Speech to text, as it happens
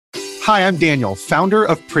Hi, I'm Daniel, founder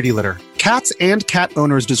of Pretty Litter. Cats and cat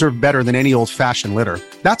owners deserve better than any old-fashioned litter.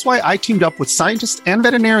 That's why I teamed up with scientists and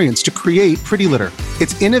veterinarians to create Pretty Litter.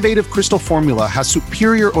 Its innovative crystal formula has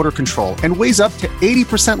superior odor control and weighs up to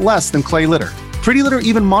 80% less than clay litter. Pretty Litter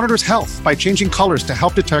even monitors health by changing colors to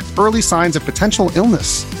help detect early signs of potential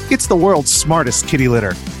illness. It's the world's smartest kitty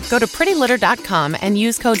litter. Go to prettylitter.com and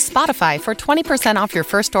use code SPOTIFY for 20% off your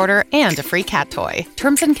first order and a free cat toy.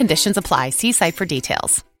 Terms and conditions apply. See site for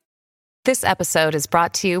details. This episode is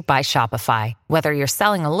brought to you by Shopify. Whether you're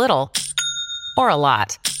selling a little or a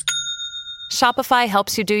lot, Shopify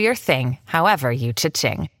helps you do your thing, however you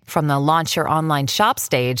cha-ching. From the launch your online shop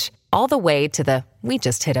stage, all the way to the we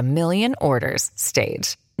just hit 1 million orders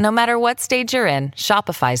stage. No matter what stage you're in,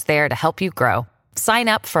 Shopify's there to help you grow. Sign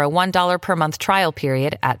up for a $1 per month trial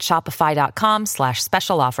period at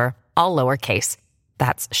shopify.com/special offer, all lowercase.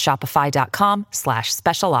 That's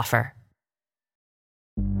shopify.com/special offer.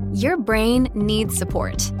 Your brain needs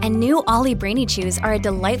support, and new Ollie Brainy Chews are a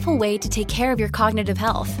delightful way to take care of your cognitive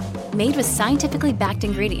health. Made with scientifically backed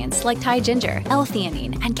ingredients like Thai ginger,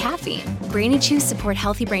 L-theanine, and caffeine, Brainy Chews support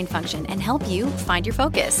healthy brain function and help you find your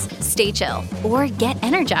focus, stay chill, or get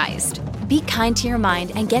energized. Be kind to your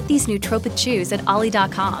mind and get these nootropic chews at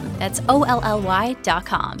ollie.com. That's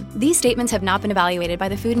OLLY.com. These statements have not been evaluated by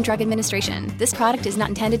the Food and Drug Administration. This product is not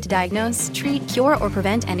intended to diagnose, treat, cure, or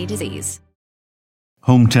prevent any disease.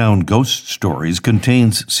 Hometown Ghost Stories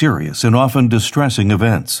contains serious and often distressing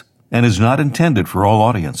events and is not intended for all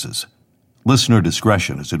audiences. Listener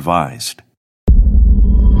discretion is advised.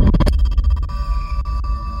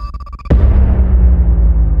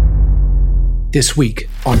 This week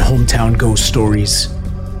on Hometown Ghost Stories,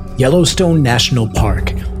 Yellowstone National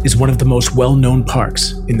Park is one of the most well-known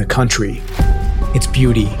parks in the country. Its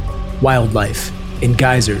beauty, wildlife, and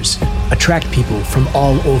geysers attract people from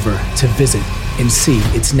all over to visit and see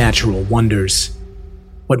its natural wonders.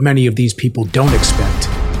 What many of these people don't expect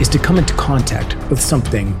is to come into contact with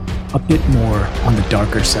something a bit more on the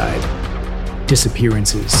darker side.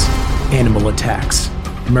 Disappearances, animal attacks,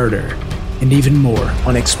 murder, and even more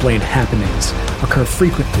unexplained happenings occur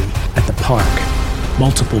frequently at the park.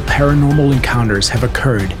 Multiple paranormal encounters have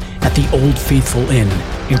occurred at the Old Faithful Inn,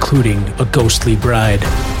 including a ghostly bride.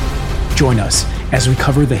 Join us as we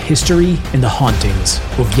cover the history and the hauntings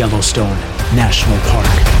of Yellowstone National Park.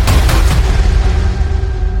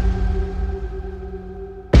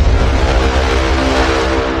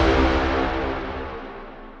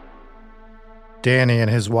 Danny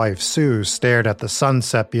and his wife Sue stared at the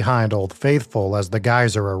sunset behind Old Faithful as the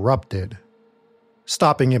geyser erupted,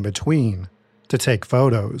 stopping in between to take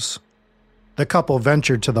photos. The couple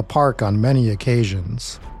ventured to the park on many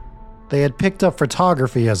occasions. They had picked up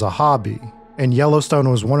photography as a hobby, and Yellowstone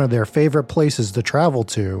was one of their favorite places to travel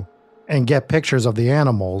to and get pictures of the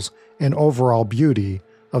animals and overall beauty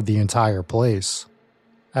of the entire place.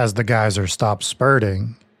 As the geyser stopped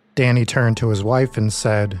spurting, Danny turned to his wife and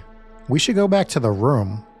said, "We should go back to the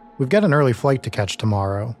room. We've got an early flight to catch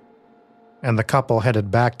tomorrow." And the couple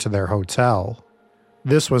headed back to their hotel.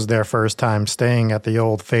 This was their first time staying at the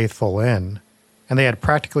Old Faithful Inn, and they had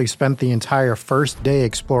practically spent the entire first day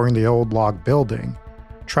exploring the old log building,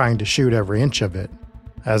 trying to shoot every inch of it.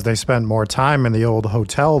 As they spent more time in the old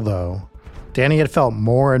hotel, though, Danny had felt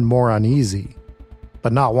more and more uneasy,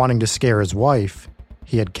 but not wanting to scare his wife,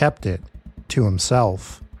 he had kept it to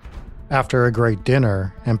himself. After a great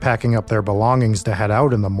dinner and packing up their belongings to head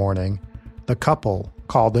out in the morning, the couple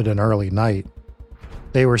called it an early night.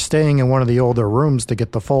 They were staying in one of the older rooms to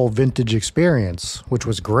get the full vintage experience, which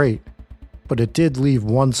was great, but it did leave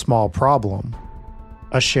one small problem: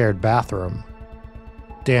 a shared bathroom.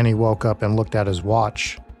 Danny woke up and looked at his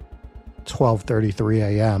watch. 12:33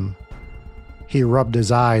 a.m. He rubbed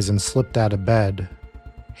his eyes and slipped out of bed.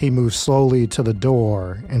 He moved slowly to the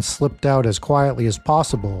door and slipped out as quietly as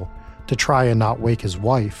possible to try and not wake his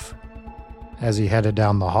wife. As he headed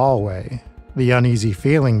down the hallway, the uneasy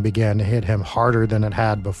feeling began to hit him harder than it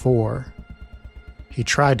had before. He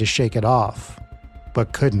tried to shake it off,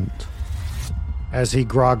 but couldn't. As he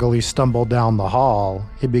groggily stumbled down the hall,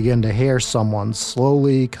 he began to hear someone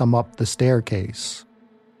slowly come up the staircase.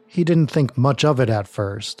 He didn't think much of it at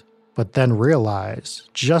first, but then realized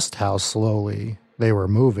just how slowly they were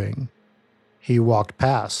moving. He walked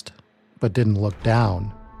past, but didn't look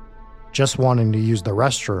down, just wanting to use the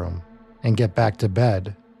restroom and get back to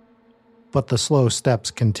bed. But the slow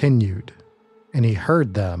steps continued, and he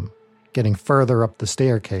heard them getting further up the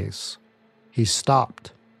staircase. He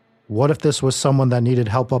stopped. What if this was someone that needed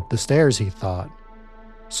help up the stairs, he thought.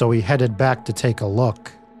 So he headed back to take a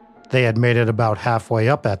look. They had made it about halfway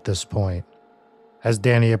up at this point. As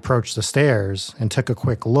Danny approached the stairs and took a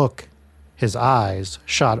quick look, his eyes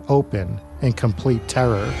shot open in complete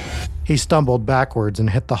terror. He stumbled backwards and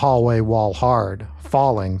hit the hallway wall hard,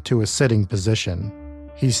 falling to a sitting position.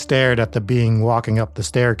 He stared at the being walking up the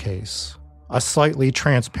staircase. A slightly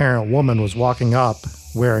transparent woman was walking up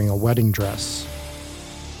wearing a wedding dress.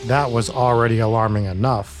 That was already alarming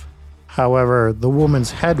enough. However, the woman's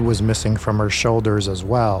head was missing from her shoulders as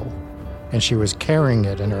well, and she was carrying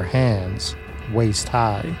it in her hands, waist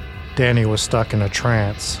high. Danny was stuck in a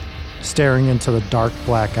trance, staring into the dark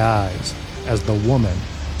black eyes as the woman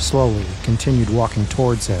slowly continued walking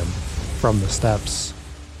towards him from the steps.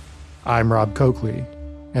 I'm Rob Coakley,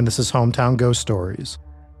 and this is Hometown Ghost Stories,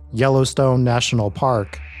 Yellowstone National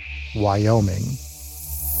Park, Wyoming.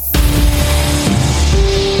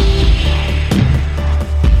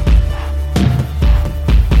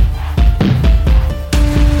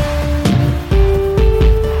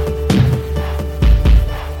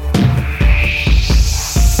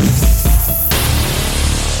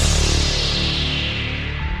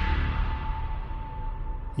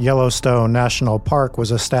 Yellowstone National Park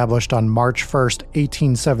was established on March 1,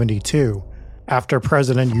 1872, after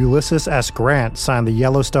President Ulysses S. Grant signed the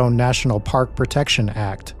Yellowstone National Park Protection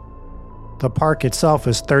Act. The park itself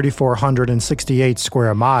is 3,468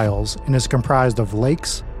 square miles and is comprised of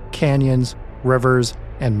lakes, canyons, rivers,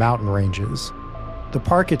 and mountain ranges. The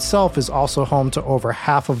park itself is also home to over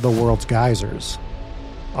half of the world's geysers.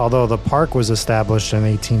 Although the park was established in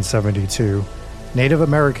 1872, Native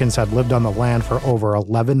Americans had lived on the land for over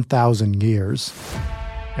 11,000 years,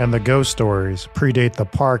 and the ghost stories predate the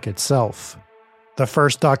park itself. The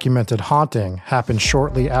first documented haunting happened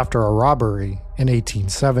shortly after a robbery in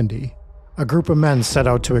 1870. A group of men set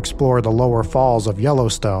out to explore the lower falls of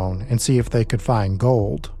Yellowstone and see if they could find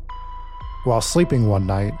gold. While sleeping one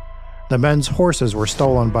night, the men's horses were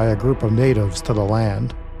stolen by a group of natives to the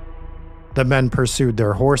land. The men pursued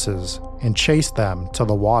their horses and chased them to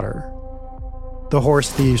the water. The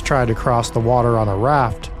horse thieves tried to cross the water on a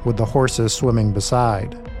raft with the horses swimming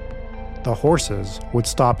beside. The horses would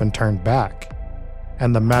stop and turn back,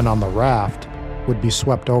 and the men on the raft would be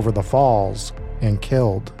swept over the falls and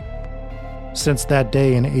killed. Since that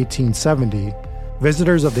day in 1870,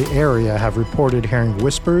 visitors of the area have reported hearing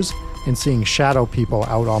whispers and seeing shadow people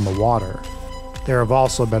out on the water. There have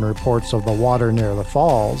also been reports of the water near the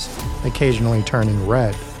falls occasionally turning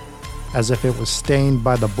red, as if it was stained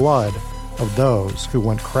by the blood of those who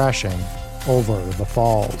went crashing over the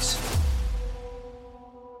falls.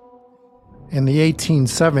 In the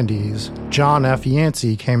 1870s, John F.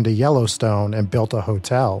 Yancey came to Yellowstone and built a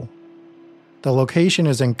hotel. The location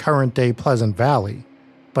is in current-day Pleasant Valley,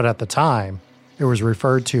 but at the time, it was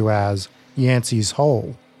referred to as Yancey's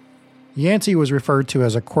Hole. Yancey was referred to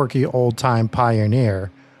as a quirky old-time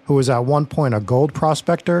pioneer who was at one point a gold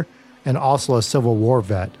prospector and also a Civil War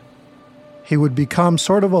vet. He would become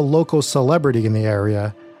sort of a local celebrity in the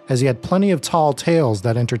area, as he had plenty of tall tales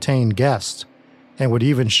that entertained guests, and would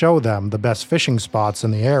even show them the best fishing spots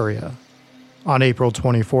in the area. On April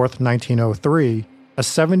 24, 1903, a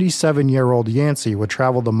 77-year-old Yancey would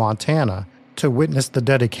travel to Montana to witness the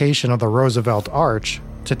dedication of the Roosevelt Arch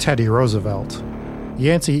to Teddy Roosevelt.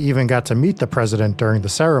 Yancey even got to meet the president during the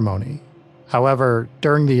ceremony. However,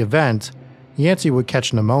 during the event, Yancey would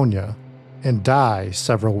catch pneumonia and die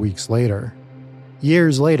several weeks later.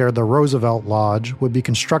 Years later, the Roosevelt Lodge would be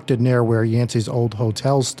constructed near where Yancey's old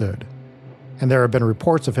hotel stood, and there have been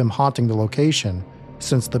reports of him haunting the location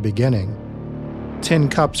since the beginning. Tin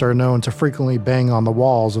cups are known to frequently bang on the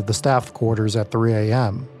walls of the staff quarters at 3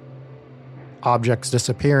 a.m. Objects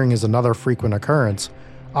disappearing is another frequent occurrence,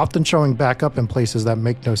 often showing back up in places that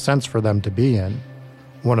make no sense for them to be in.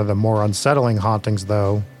 One of the more unsettling hauntings,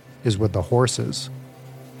 though, is with the horses.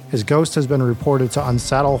 His ghost has been reported to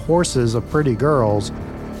unsaddle horses of pretty girls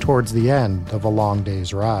towards the end of a long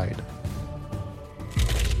day's ride.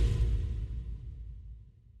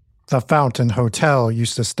 The Fountain Hotel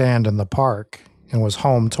used to stand in the park and was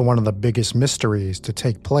home to one of the biggest mysteries to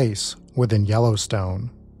take place within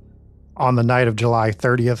Yellowstone. On the night of July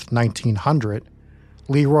 30th, 1900,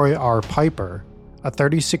 Leroy R. Piper, a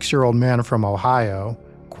 36-year-old man from Ohio,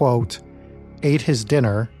 quote, ate his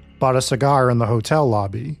dinner, bought a cigar in the hotel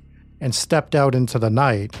lobby, and stepped out into the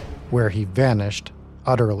night where he vanished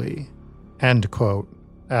utterly, end quote,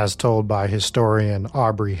 as told by historian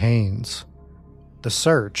Aubrey Haynes. The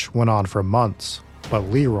search went on for months, but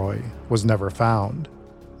Leroy was never found.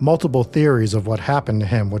 Multiple theories of what happened to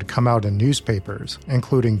him would come out in newspapers,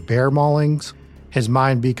 including bear maulings, his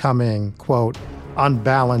mind becoming, quote,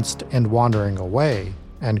 unbalanced and wandering away,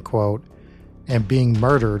 end quote, and being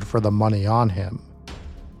murdered for the money on him.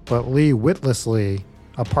 But Lee witlessly,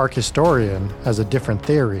 a park historian has a different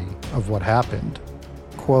theory of what happened.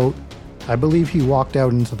 Quote, "I believe he walked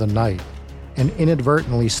out into the night and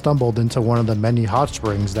inadvertently stumbled into one of the many hot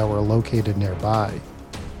springs that were located nearby.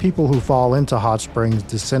 People who fall into hot springs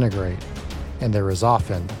disintegrate, and there is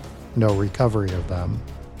often no recovery of them."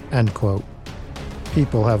 End quote.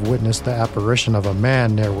 People have witnessed the apparition of a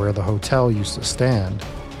man near where the hotel used to stand,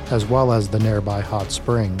 as well as the nearby hot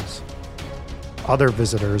springs. Other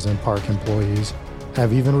visitors and park employees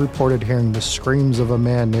have even reported hearing the screams of a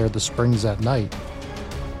man near the springs at night,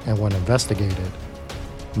 and when investigated,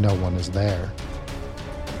 no one is there.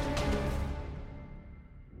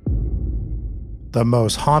 The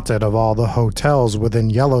most haunted of all the hotels within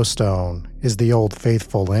Yellowstone is the Old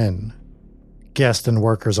Faithful Inn. Guests and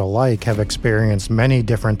workers alike have experienced many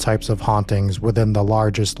different types of hauntings within the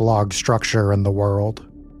largest log structure in the world.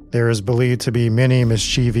 There is believed to be many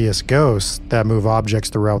mischievous ghosts that move objects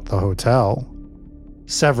throughout the hotel.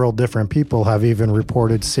 Several different people have even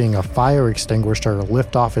reported seeing a fire extinguisher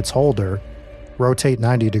lift off its holder, rotate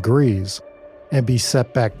 90 degrees, and be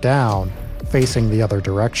set back down, facing the other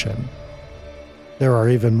direction. There are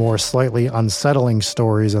even more slightly unsettling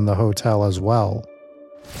stories in the hotel as well.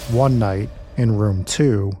 One night, in room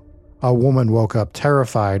 2, a woman woke up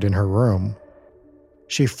terrified in her room.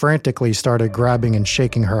 She frantically started grabbing and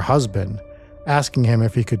shaking her husband, asking him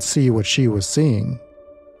if he could see what she was seeing.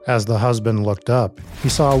 As the husband looked up, he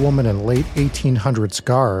saw a woman in late 1800s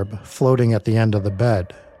garb floating at the end of the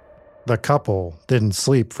bed. The couple didn't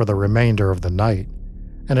sleep for the remainder of the night,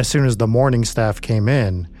 and as soon as the morning staff came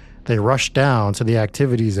in, they rushed down to the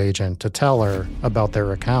activities agent to tell her about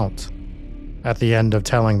their account. At the end of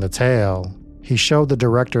telling the tale, he showed the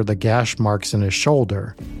director the gash marks in his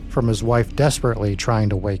shoulder from his wife desperately trying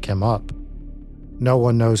to wake him up. No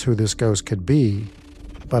one knows who this ghost could be,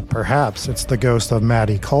 but perhaps it's the ghost of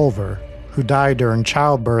Maddie Culver, who died during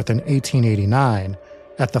childbirth in 1889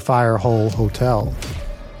 at the Fire Hole Hotel.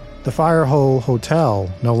 The Fire Hole Hotel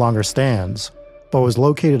no longer stands, but was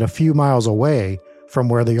located a few miles away from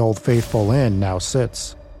where the Old Faithful Inn now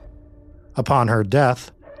sits. Upon her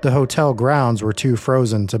death, the hotel grounds were too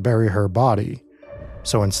frozen to bury her body,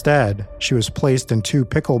 so instead, she was placed in 2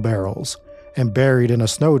 pickle barrels and buried in a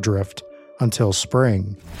snowdrift until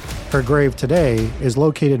spring. Her grave today is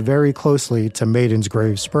located very closely to Maiden's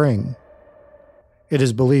Grave Spring. It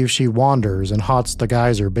is believed she wanders and haunts the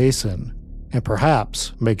geyser basin, and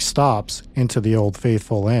perhaps makes stops into the Old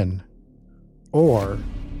Faithful Inn. Or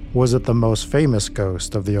was it the most famous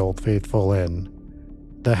ghost of the Old Faithful Inn,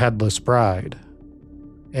 the Headless Bride?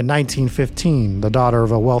 In 1915, the daughter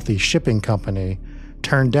of a wealthy shipping company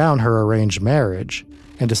turned down her arranged marriage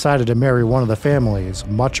and decided to marry one of the family's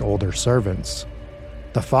much older servants.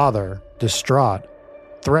 The father, distraught,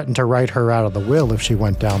 threatened to write her out of the will if she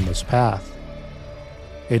went down this path.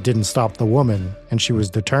 It didn't stop the woman, and she was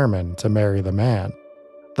determined to marry the man.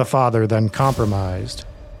 The father then compromised.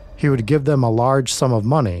 He would give them a large sum of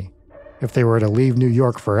money if they were to leave New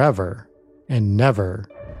York forever and never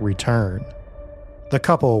return. The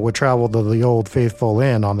couple would travel to the Old Faithful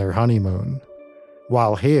Inn on their honeymoon.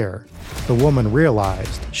 While here, the woman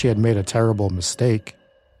realized she had made a terrible mistake.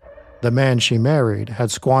 The man she married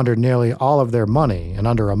had squandered nearly all of their money in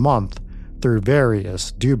under a month through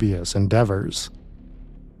various dubious endeavors.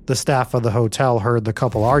 The staff of the hotel heard the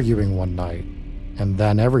couple arguing one night, and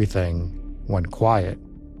then everything went quiet.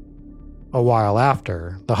 A while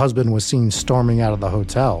after, the husband was seen storming out of the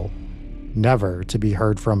hotel, never to be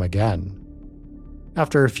heard from again.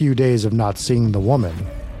 After a few days of not seeing the woman,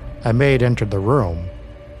 a maid entered the room,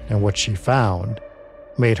 and what she found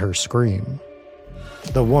made her scream.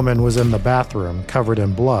 The woman was in the bathroom covered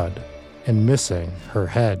in blood and missing her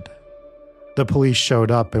head. The police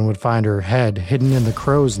showed up and would find her head hidden in the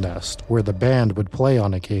crow's nest where the band would play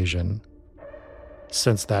on occasion.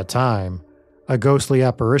 Since that time, a ghostly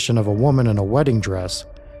apparition of a woman in a wedding dress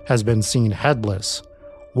has been seen headless,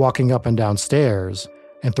 walking up and down stairs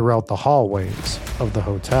and throughout the hallways of the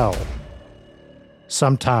hotel.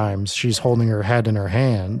 Sometimes she's holding her head in her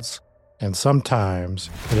hands, and sometimes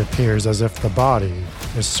it appears as if the body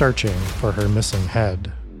is searching for her missing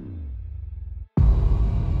head.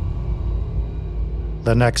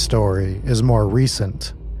 The next story is more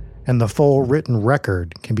recent, and the full written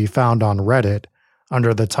record can be found on Reddit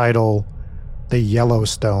under the title The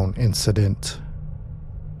Yellowstone Incident.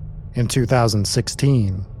 In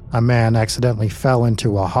 2016, a man accidentally fell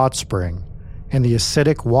into a hot spring, and the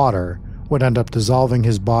acidic water would end up dissolving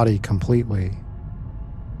his body completely.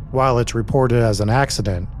 While it's reported as an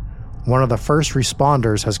accident, one of the first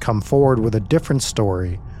responders has come forward with a different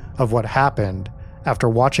story of what happened after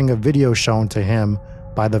watching a video shown to him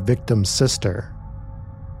by the victim's sister.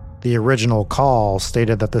 The original call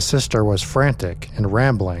stated that the sister was frantic and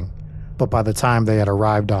rambling, but by the time they had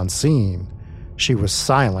arrived on scene, she was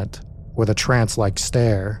silent with a trance-like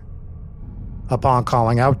stare. Upon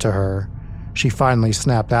calling out to her, she finally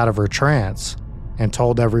snapped out of her trance and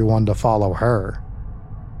told everyone to follow her.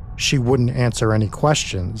 She wouldn't answer any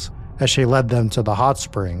questions as she led them to the hot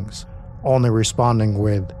springs, only responding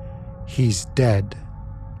with, "He's dead,"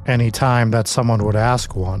 any time that someone would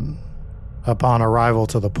ask one. Upon arrival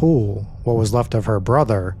to the pool, what was left of her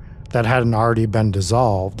brother that hadn't already been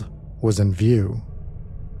dissolved was in view.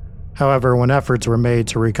 However, when efforts were made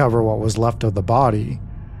to recover what was left of the body,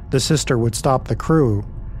 the sister would stop the crew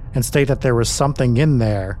and state that there was something in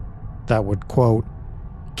there that would, quote,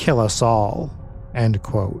 "kill us all," end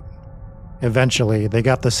quote. Eventually, they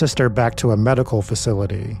got the sister back to a medical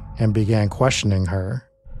facility and began questioning her.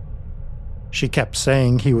 She kept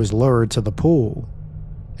saying he was lured to the pool,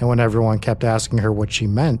 and when everyone kept asking her what she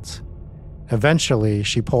meant, eventually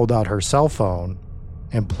she pulled out her cell phone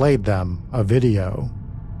and played them a video.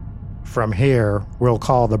 From here, we'll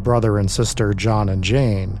call the brother and sister John and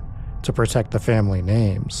Jane to protect the family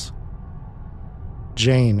names.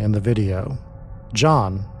 Jane in the video.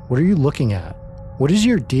 "John, what are you looking at? What is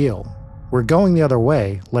your deal? We're going the other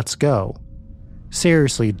way, let's go.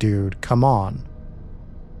 Seriously, dude, come on."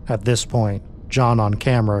 At this point, John on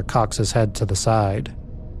camera cocks his head to the side.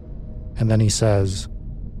 And then he says,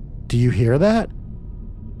 "Do you hear that?"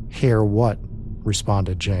 "Hear what?"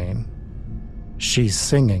 responded Jane. "She's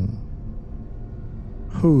singing."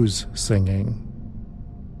 "Who's singing?"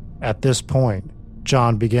 At this point,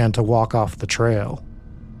 John began to walk off the trail.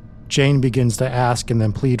 Jane begins to ask and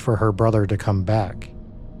then plead for her brother to come back.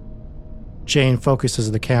 Jane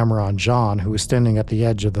focuses the camera on John, who is standing at the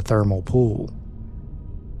edge of the thermal pool.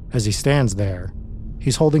 As he stands there,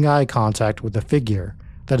 he's holding eye contact with the figure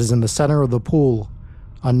that is in the center of the pool,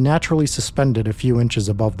 unnaturally suspended a few inches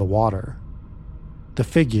above the water. The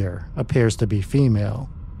figure appears to be female,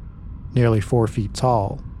 nearly 4 feet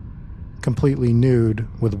tall, completely nude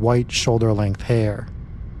with white shoulder-length hair.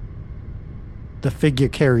 The figure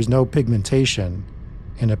carries no pigmentation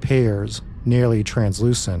and appears nearly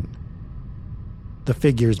translucent. The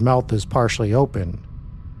figure's mouth is partially open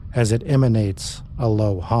as it emanates a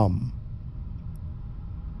low hum.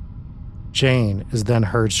 Jane is then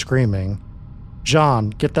heard screaming,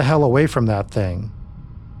 "John, get the hell away from that thing."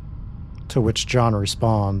 To which John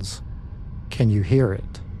responds, "Can you hear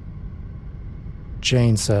it?"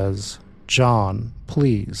 Jane says, "John,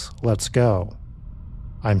 please, let's go.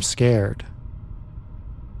 I'm scared."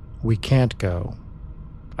 "We can't go.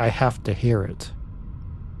 I have to hear it."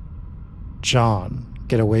 "John,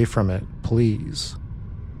 get away from it, please."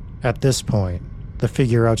 At this point, the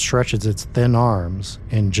figure outstretches its thin arms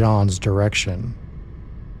in John's direction.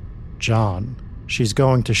 "John, she's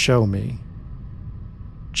going to show me."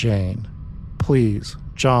 Jane, "Please,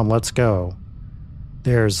 John, let's go.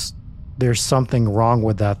 There's something wrong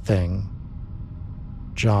with that thing."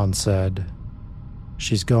 John said,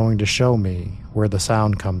 "She's going to show me where the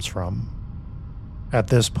sound comes from." At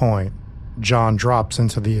this point, John drops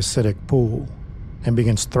into the acidic pool and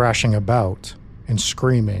begins thrashing about and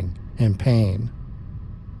screaming in pain.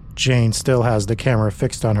 Jane still has the camera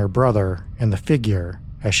fixed on her brother and the figure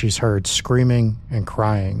as she's heard screaming and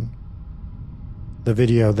crying. The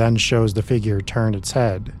video then shows the figure turn its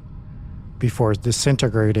head before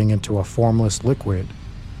disintegrating into a formless liquid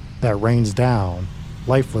that rains down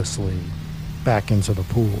lifelessly back into the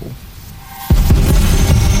pool.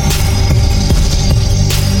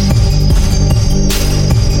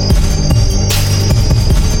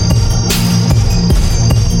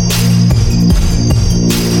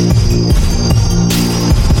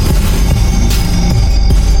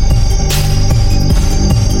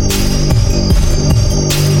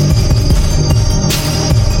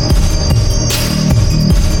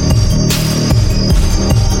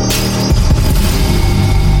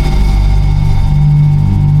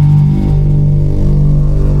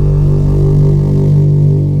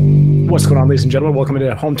 What's going on, ladies and gentlemen? Welcome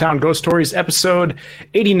to Hometown Ghost Stories, episode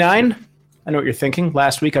 89. I know what you're thinking.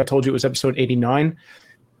 Last week I told you it was episode 89,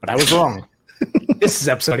 but I was wrong. This is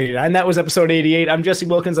episode 89. That was episode 88. I'm Jesse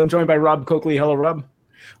Wilkins. I'm joined by Rob Coakley. Hello, Rob.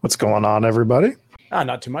 What's going on, everybody?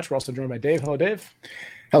 Not too much. We're also joined by Dave. Hello, Dave.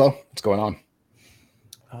 Hello. What's going on?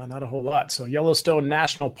 Not a whole lot. So Yellowstone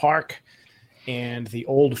National Park and the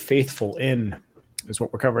Old Faithful Inn is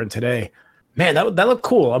what we're covering today. Man, that looked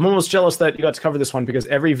cool. I'm almost jealous that you got to cover this one because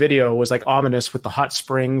every video was like ominous with the hot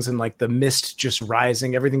springs and like the mist just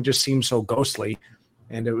rising. Everything just seemed so ghostly,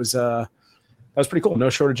 and it was that was pretty cool. No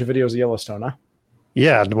shortage of videos of Yellowstone, huh?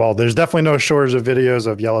 Yeah, well, there's definitely no shortage of videos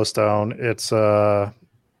of Yellowstone. It's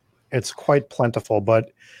It's quite plentiful,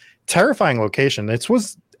 but terrifying location. It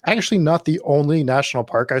was actually not the only national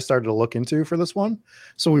park I started to look into for this one.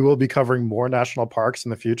 So we will be covering more national parks in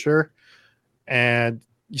the future. And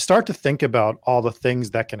you start to think about all the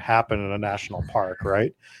things that can happen in a national park,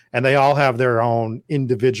 right? And they all have their own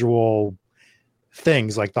individual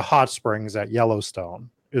things, like the hot springs at Yellowstone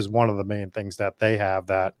is one of the main things that they have.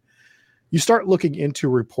 That you start looking into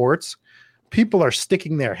reports, people are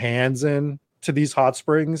sticking their hands in to these hot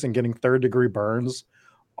springs and getting third-degree burns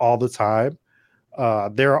all the time.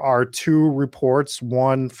 There are 2 reports,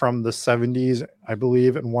 one from the 70s, I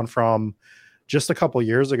believe, and one from just a couple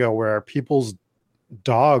years ago, where people's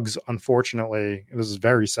dogs, unfortunately, this is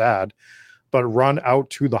very sad, but run out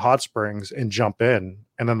to the hot springs and jump in,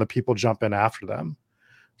 and then the people jump in after them.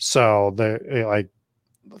 So they like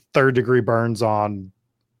third-degree burns on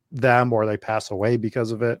them, or they pass away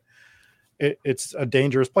because of it. It's a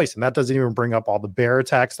dangerous place, and that doesn't even bring up all the bear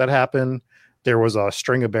attacks that happen. There was a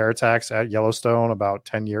string of bear attacks at Yellowstone about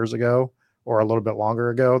 10 years ago, or a little bit longer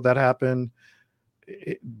ago, that happened.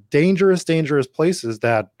 Dangerous places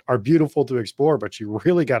that are beautiful to explore, but you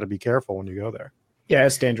really got to be careful when you go there. Yeah,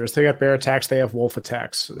 it's dangerous. They got bear attacks. They have wolf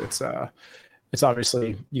attacks. It's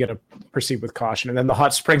obviously, you got to proceed with caution. And then the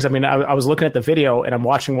hot springs, I mean, I was looking at the video and I'm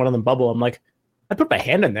watching one of them bubble. I'm like, I put my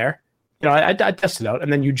hand in there. You know, I tested it out.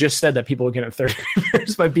 And then you just said that people are getting 30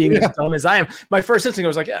 years by being as dumb as I am. My first instinct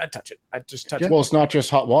was like, yeah, touch it. I just touch it. Well, it's not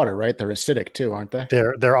just hot water, right? They're acidic too, aren't they?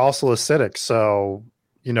 They're also acidic. So,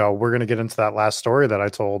 you know, we're going to get into that last story that I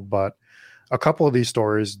told, but a couple of these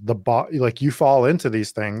stories, like you fall into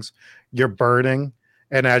these things, you're burning.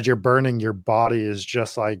 And as you're burning, your body is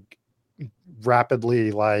just like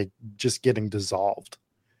rapidly, like just getting dissolved.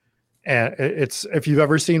 And it's, if you've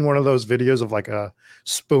ever seen one of those videos of like a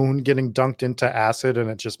spoon getting dunked into acid and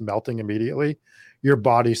it's just melting immediately, your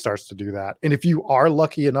body starts to do that. And if you are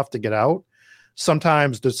lucky enough to get out,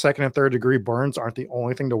 sometimes the 2nd and 3rd degree burns aren't the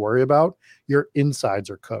only thing to worry about. Your insides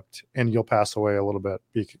are cooked and you'll pass away a little bit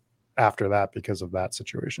after that because of that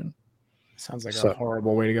situation. Sounds like a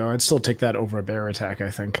horrible way to go. I'd still take that over a bear attack, I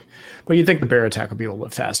think. But you'd think the bear attack would be a little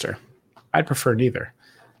bit faster. I'd prefer neither.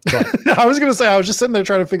 But I was going to say, I was just sitting there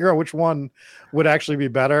trying to figure out which one would actually be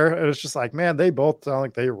better. And it's just like, man, they both sound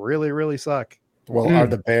like they really, really suck. Well, are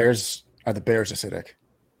the bears acidic?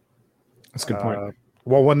 That's a good point.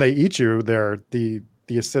 Well, when they eat you, the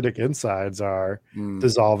acidic insides are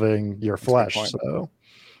dissolving your flesh. So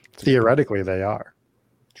theoretically, they are.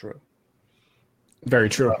 True. Very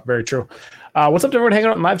true. Very true. What's up to everyone hanging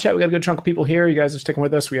out in live chat? We got a good chunk of people here. You guys are sticking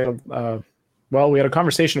with us. We had a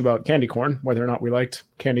conversation about candy corn, whether or not we liked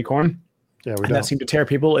candy corn. Yeah, and that seemed to tear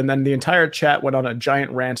people. And then the entire chat went on a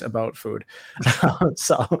giant rant about food.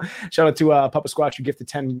 So shout out to Papa Squatch who gifted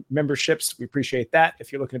 10 memberships. We appreciate that.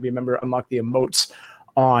 If you're looking to be a member, unlock the emotes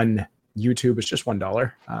on YouTube. It's just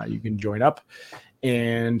 $1. You can join up.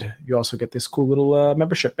 And you also get this cool little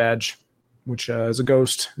membership badge, which is a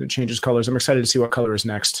ghost. It changes colors. I'm excited to see what color is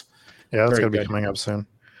next. Yeah, that's going to be coming up soon.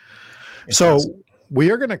 So we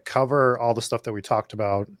are going to cover all the stuff that we talked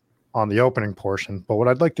about on the opening portion. But what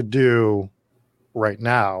I'd like to do right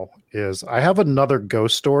now is I have another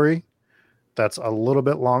ghost story that's a little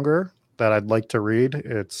bit longer that I'd like to read.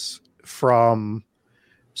 It's from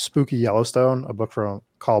Spooky Yellowstone, a book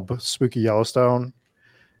called Spooky Yellowstone,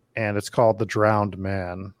 and it's called The Drowned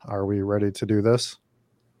Man. Are we ready to do this?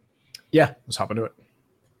 Yeah, let's hop into it.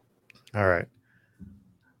 All right.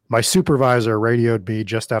 My supervisor radioed me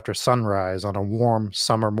just after sunrise on a warm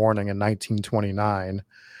summer morning in 1929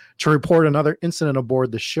 to report another incident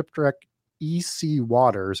aboard the shipwrecked E.C.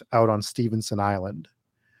 Waters out on Stevenson Island.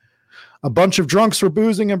 A bunch of drunks were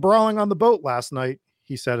boozing and brawling on the boat last night,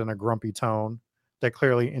 he said in a grumpy tone that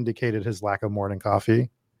clearly indicated his lack of morning coffee.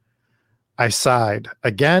 I sighed.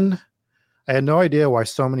 Again? I had no idea why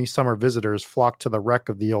so many summer visitors flocked to the wreck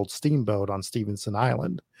of the old steamboat on Stevenson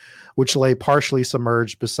Island, which lay partially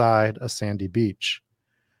submerged beside a sandy beach.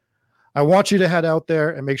 I want you to head out there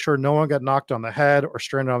and make sure no one got knocked on the head or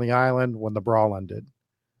stranded on the island when the brawl ended,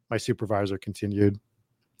 my supervisor continued.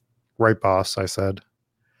 Right, boss, I said.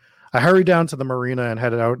 I hurried down to the marina and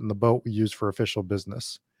headed out in the boat we used for official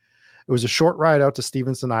business. It was a short ride out to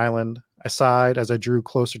Stevenson Island. I sighed as I drew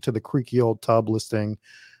closer to the creaky old tub listing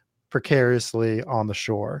precariously on the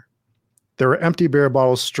shore. There were empty beer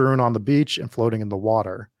bottles strewn on the beach and floating in the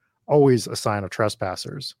water, always a sign of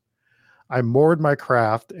trespassers. I moored my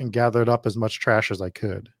craft and gathered up as much trash as I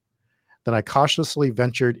could. Then I cautiously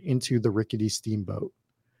ventured into the rickety steamboat.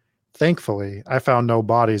 Thankfully, I found no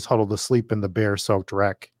bodies huddled asleep in the bear-soaked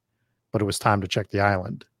wreck, but it was time to check the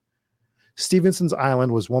island. Stevenson's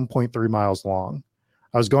Island was 1.3 miles long.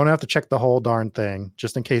 I was going to have to check the whole darn thing,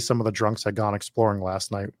 just in case some of the drunks had gone exploring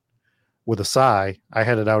last night. With a sigh, I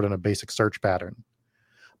headed out in a basic search pattern.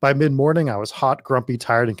 By mid-morning, I was hot, grumpy,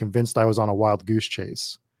 tired, and convinced I was on a wild goose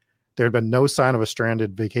chase. There had been no sign of a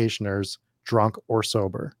stranded vacationers, drunk or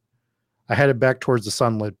sober. I headed back towards the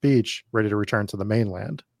sunlit beach, ready to return to the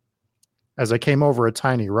mainland. As I came over a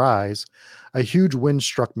tiny rise, a huge wind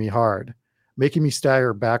struck me hard, making me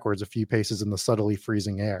stagger backwards a few paces in the subtly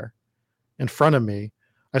freezing air. In front of me,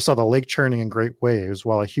 I saw the lake churning in great waves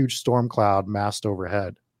while a huge storm cloud massed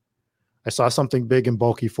overhead. I saw something big and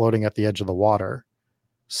bulky floating at the edge of the water.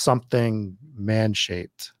 Something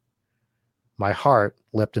man-shaped. My heart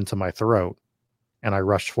leapt into my throat, and I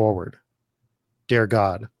rushed forward. Dear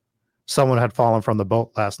God, someone had fallen from the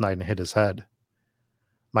boat last night and hit his head.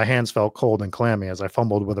 My hands felt cold and clammy as I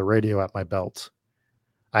fumbled with a radio at my belt.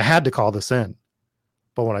 I had to call this in,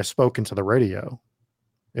 but when I spoke into the radio,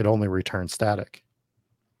 it only returned static.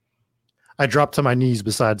 I dropped to my knees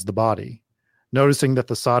beside the body, noticing that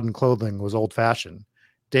the sodden clothing was old-fashioned,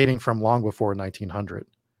 dating from long before 1900.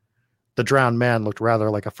 The drowned man looked rather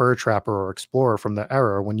like a fur trapper or explorer from the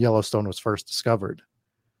era when Yellowstone was first discovered.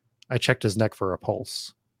 I checked his neck for a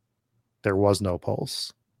pulse. There was no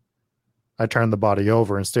pulse. I turned the body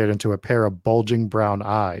over and stared into a pair of bulging brown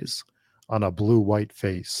eyes on a blue-white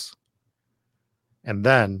face. And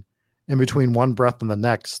then, in between one breath and the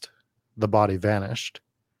next, the body vanished.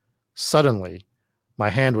 Suddenly, my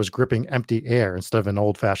hand was gripping empty air instead of an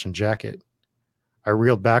old-fashioned jacket. I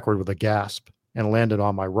reeled backward with a gasp and landed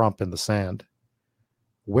on my rump in the sand.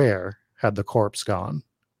 Where had the corpse gone?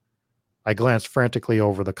 I glanced frantically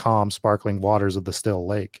over the calm, sparkling waters of the still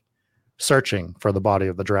lake, searching for the body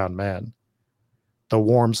of the drowned man. The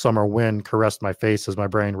warm summer wind caressed my face as my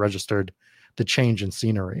brain registered the change in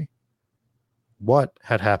scenery. What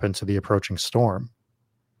had happened to the approaching storm?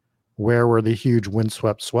 Where were the huge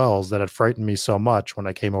windswept swells that had frightened me so much when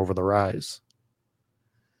I came over the rise?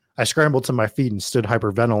 I scrambled to my feet and stood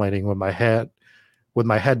hyperventilating with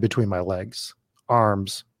my head between my legs,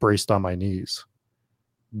 arms braced on my knees.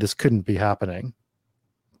 This couldn't be happening,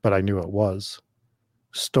 but I knew it was.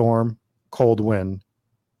 Storm, cold wind,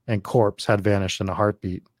 and corpse had vanished in a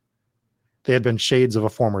heartbeat. They had been shades of a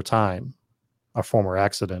former time, a former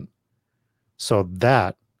accident. So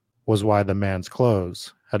that was why the man's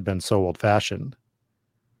clothes had been so old-fashioned.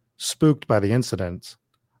 Spooked by the incident,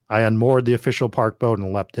 I unmoored the official park boat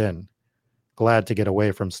and leapt in, glad to get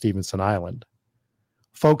away from Stevenson Island.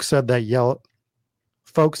 Folks said that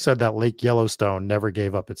Lake Yellowstone never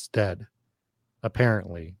gave up its dead.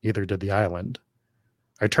 Apparently, neither did the island.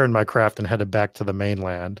 I turned my craft and headed back to the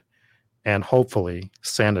mainland, and hopefully,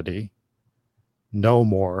 sanity. No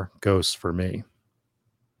more ghosts for me.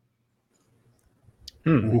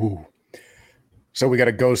 Ooh. So we got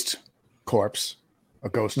a ghost corpse, a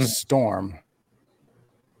ghost storm,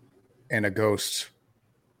 and a ghost,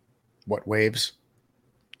 what, waves?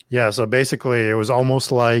 Yeah, so basically it was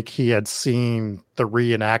almost like he had seen the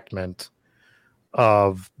reenactment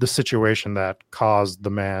of the situation that caused the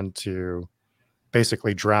man to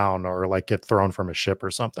basically drown or like get thrown from a ship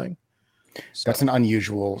or something. So, that's an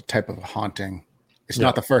unusual type of haunting. It's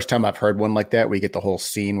not the first time I've heard one like that. We get the whole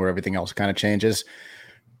scene where everything else kind of changes.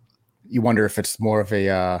 You wonder if it's more of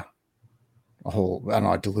a whole, I don't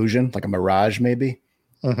know, a delusion, like a mirage maybe.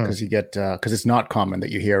 Because you get, because it's not common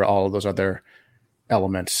that you hear all of those other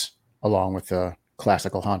elements along with the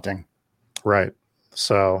classical haunting. Right.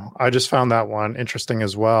 So I just found that one interesting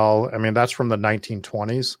as well. I mean, that's from the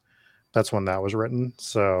 1920s. That's when that was written.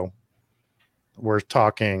 So we're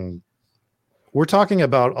talking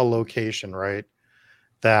about a location, right?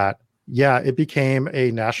 That, yeah, it became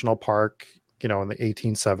a national park, in the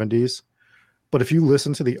 1870s. But if you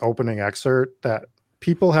listen to the opening excerpt, that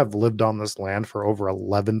people have lived on this land for over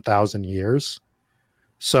 11,000 years.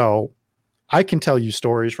 So I can tell you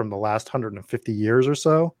stories from the last 150 years or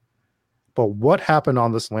so, but what happened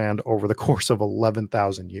on this land over the course of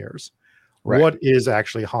 11,000 years? Right. What is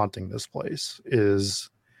actually haunting this place is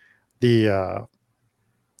we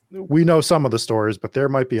know some of the stories, but there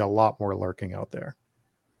might be a lot more lurking out there.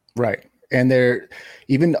 Right. And there,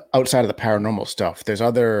 even outside of the paranormal stuff, there's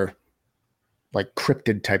other like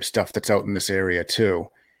cryptid type stuff that's out in this area too.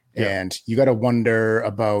 Yeah. And you got to wonder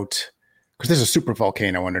about, because there's a super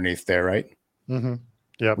volcano underneath there, right? Mm-hmm.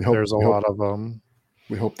 Yeah, there's a lot of them.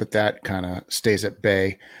 We hope that kind of stays at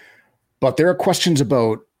bay. But there are questions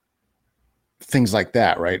about things like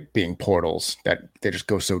that, right? Being portals that they just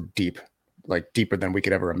go so deep, like deeper than we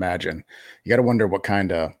could ever imagine. You got to wonder what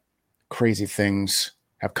kind of crazy things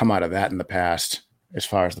have come out of that in the past as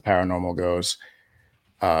far as the paranormal goes.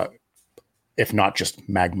 If not just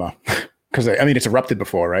magma Because I mean, it's erupted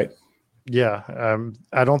before, right? Yeah.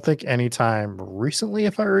 I don't think any time recently,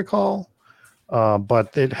 if I recall,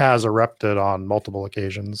 but it has erupted on multiple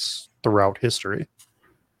occasions throughout history.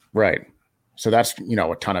 Right. So that's,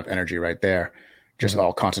 a ton of energy right there, just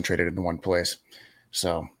all concentrated in one place.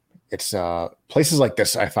 So it's places like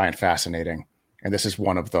this I find fascinating. And this is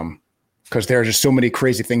one of them, because there are just so many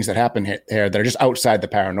crazy things that happen here that are just outside the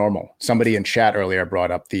paranormal. Somebody in chat earlier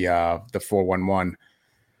brought up the 411,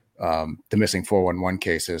 the missing 411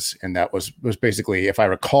 cases. And that was basically, if I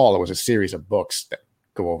recall, it was a series of books that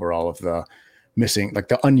go over all of the missing, like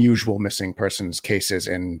the unusual missing persons cases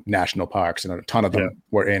in national parks. And a ton of them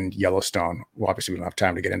were in Yellowstone. Well, obviously we don't have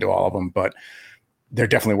time to get into all of them, but they're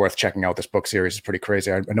definitely worth checking out. This book series is pretty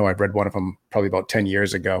crazy. I know I've read one of them probably about 10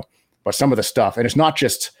 years ago, but some of the stuff, and it's not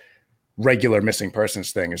just regular missing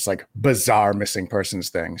persons thing. It's like bizarre missing persons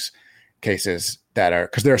things, cases that are,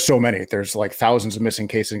 because there are so many. There's like thousands of missing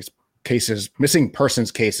missing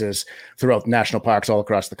persons cases throughout national parks all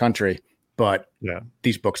across the country. But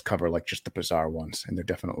these books cover like just the bizarre ones, and they're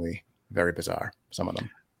definitely very bizarre, some of them.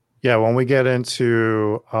 Yeah, when we get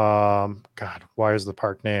into, God, why is the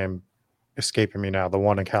park name escaping me now? The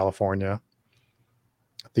one in California,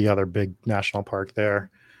 the other big national park there.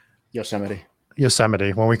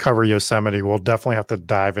 Yosemite. When we cover Yosemite, we'll definitely have to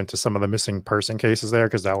dive into some of the missing person cases there,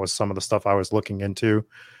 because that was some of the stuff I was looking into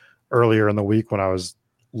earlier in the week when I was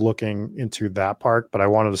looking into that park. But I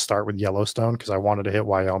wanted to start with Yellowstone because I wanted to hit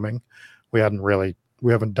Wyoming. We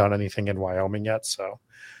haven't done anything in Wyoming yet. So,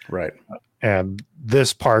 right. And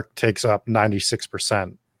this park takes up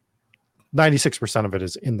 96%. 96% of it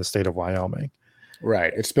is in the state of Wyoming.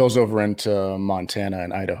 Right. It spills over into Montana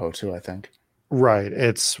and Idaho too, I think. Right.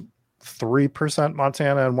 It's 3%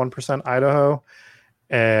 Montana and 1% Idaho.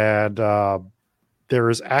 And there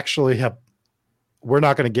is actually we're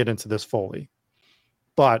not going to get into this fully,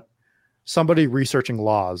 but somebody researching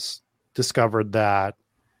laws discovered that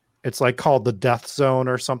it's like called the death zone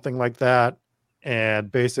or something like that.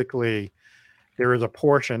 And basically there is the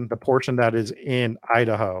portion that is in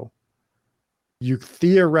Idaho. You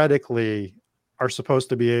theoretically are supposed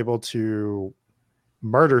to be able to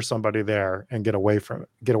murder somebody there and get away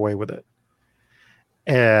with it.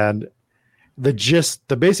 And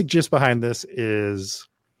the basic gist behind this is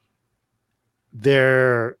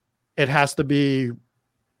it has to be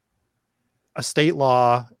a state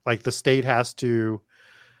law, like the state has to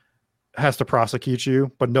prosecute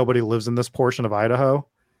you, but nobody lives in this portion of Idaho.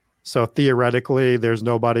 So theoretically, there's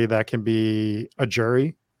nobody that can be a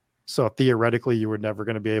jury. So theoretically, you were never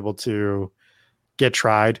going to be able to get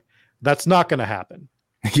tried. That's not going to happen.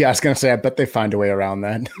 Yeah, I was going to say, I bet they find a way around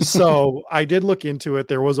that. So I did look into it.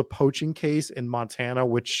 There was a poaching case in Montana,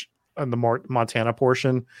 Montana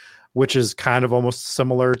portion, which is kind of almost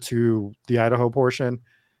similar to the Idaho portion.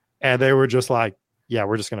 And they were just like, yeah,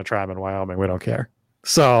 we're just going to try them in Wyoming. We don't care.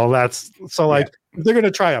 So if they're going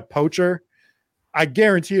to try a poacher, I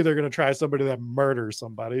guarantee you they're going to try somebody that murders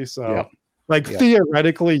somebody. So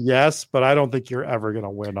theoretically, yes, but I don't think you're ever going to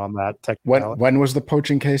win on that technicality. When was the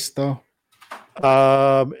poaching case though?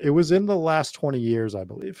 It was in the last 20 years, I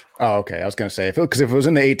believe. Oh, okay. I was going to say, if it was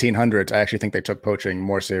in the 1800s, I actually think they took poaching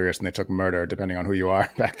more serious than they took murder, depending on who you are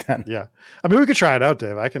back then. Yeah. I mean, we could try it out,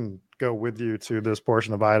 Dave. I can go with you to this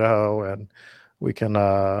portion of Idaho and we can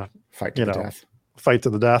fight to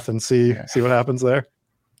the death and see what happens there.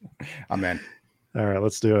 I'm in. All right,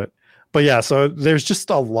 let's do it. But yeah, so there's just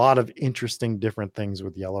a lot of interesting different things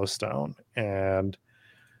with Yellowstone. And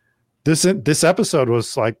this episode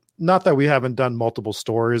was like, not that we haven't done multiple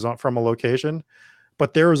stories from a location,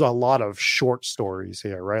 but there was a lot of short stories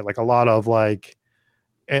here, right? Like a lot of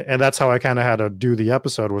and that's how I kind of had to do the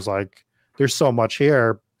episode, was like, there's so much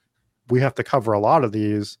here. We have to cover a lot of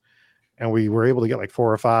these. And we were able to get like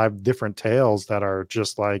 4 or 5 different tales that are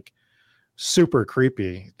just like super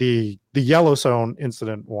creepy. The Yellowstone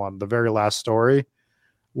incident one, the very last story,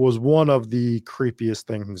 was one of the creepiest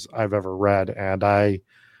things I've ever read. And I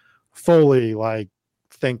fully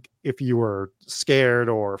think if you were scared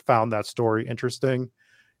or found that story interesting,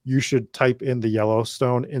 you should type in the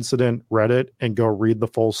Yellowstone incident Reddit and go read the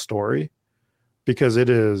full story, because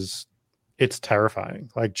it's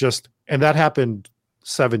terrifying. And that happened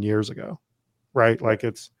 7 years ago, right? Like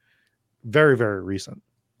it's very, very recent.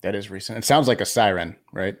 That is recent. It sounds like a siren,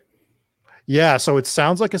 right? Yeah. So it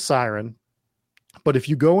sounds like a siren, but if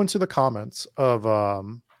you go into the comments of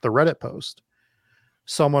the Reddit post,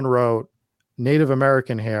 someone wrote Native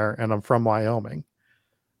American hair and I'm from Wyoming.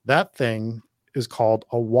 That thing is called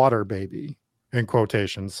a water baby in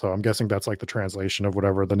quotations. So I'm guessing that's like the translation of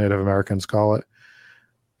whatever the Native Americans call it.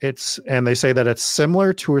 And they say that it's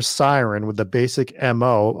similar to a siren with the basic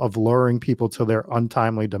MO of luring people to their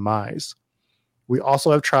untimely demise. We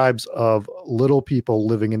also have tribes of little people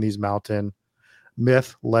living in these mountain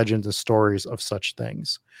myth, legends, and stories of such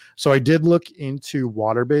things. So I did look into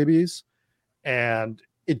water babies, and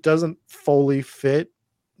it doesn't fully fit,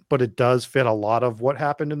 but it does fit a lot of what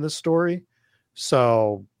happened in this story.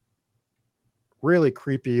 So really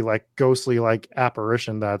creepy, like ghostly, like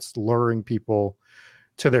apparition that's luring people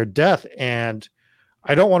to their death. And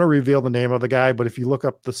I don't want to reveal the name of the guy, but if you look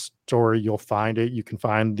up the story, you'll find it. You can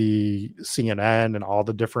find the CNN and all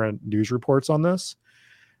the different news reports on this.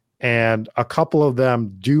 And a couple of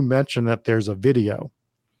them do mention that there's a video,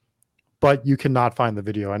 but you cannot find the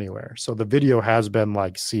video anywhere. So the video has been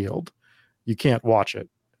like sealed. You can't watch it,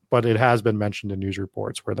 but it has been mentioned in news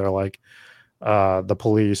reports where they're like, the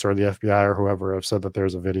police or the FBI or whoever have said that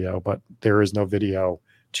there's a video, but there is no video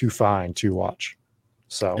to find to watch.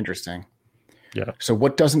 So interesting. Yeah. So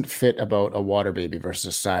what doesn't fit about a water baby versus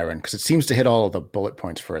a siren? Because it seems to hit all of the bullet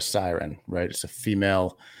points for a siren, right? It's a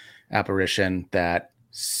female apparition that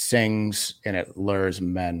sings and it lures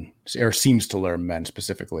men, or seems to lure men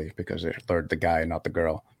specifically because it lured the guy and not the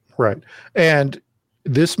girl. Right. And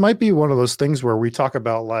this might be one of those things where we talk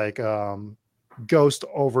about like ghost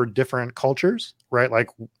over different cultures, right? Like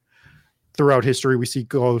throughout history, we see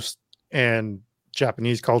ghosts in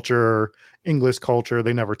Japanese culture, English culture.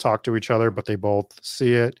 They never talk to each other, but they both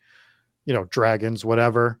see it, you know, dragons,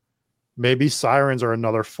 whatever. Maybe sirens are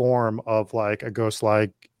another form of like a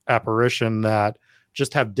ghost-like apparition that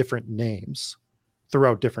just have different names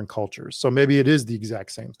throughout different cultures. So maybe it is the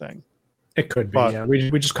exact same thing. It could be. But, yeah.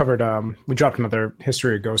 We just covered, we dropped another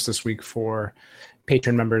History of Ghosts this week for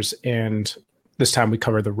Patreon members. And this time we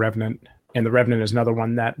covered the Revenant. And the Revenant is another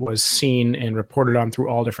one that was seen and reported on through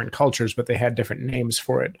all different cultures, but they had different names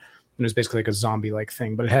for it. And it was basically like a zombie-like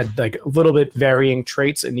thing, but it had like a little bit varying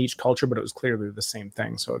traits in each culture, but it was clearly the same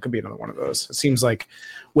thing. So it could be another one of those. It seems like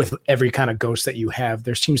with every kind of ghost that you have,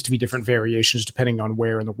 there seems to be different variations depending on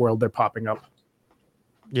where in the world they're popping up.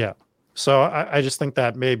 Yeah. So I just think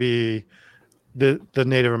that maybe the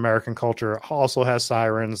Native American culture also has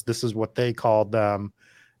sirens. This is what they called them.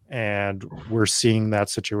 And we're seeing that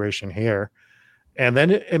situation here. And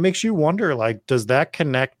then it makes you wonder, like, does that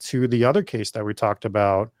connect to the other case that we talked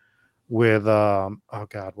about with, oh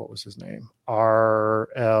God, what was his name?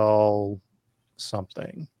 RL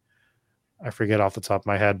something. I forget off the top of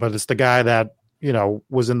my head, but it's the guy that, you know,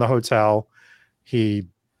 was in the hotel. He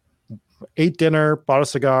ate dinner, bought a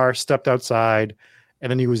cigar, stepped outside,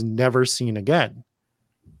 and then he was never seen again.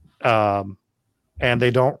 And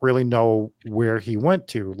they don't really know where he went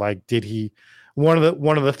to. Like, did he? One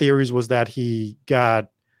of the theories was that he got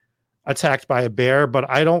attacked by a bear, but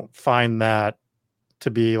I don't find that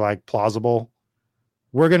to be like plausible.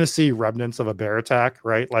 We're going to see remnants of a bear attack,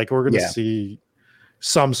 right? Like we're going to see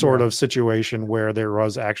some sort of situation where there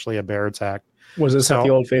was actually a bear attack. Was this at the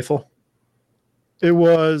Old Faithful? It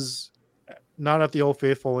was not at the Old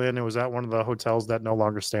Faithful Inn. It was at one of the hotels that no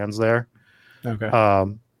longer stands there. Okay.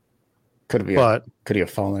 Could he have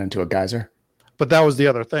fallen into a geyser? But that was the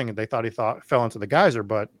other thing. They thought he fell into the geyser.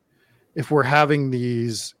 But if we're having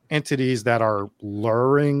these entities that are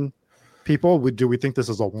luring people, do we think this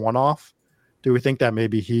is a one-off? Do we think that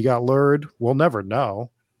maybe he got lured? We'll never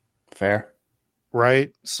know. Fair.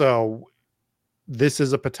 Right? So this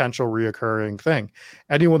is a potential reoccurring thing.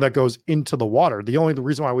 Anyone that goes into the water, the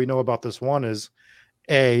reason why we know about this one is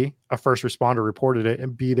A, a first responder reported it,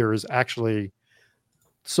 and B, there is actually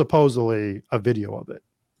supposedly a video of it.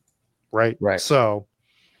 Right. So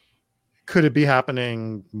could it be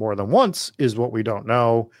happening more than once is what we don't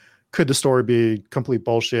know. Could the story be complete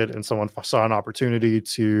bullshit and someone saw an opportunity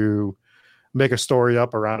to make a story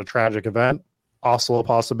up around a tragic event? Also a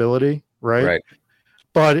possibility. Right.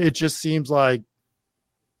 But it just seems like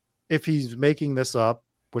if he's making this up,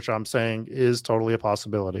 which I'm saying is totally a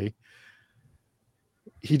possibility,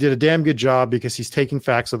 he did a damn good job because he's taking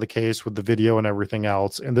facts of the case with the video and everything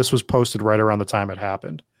else. And this was posted right around the time it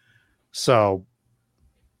happened. So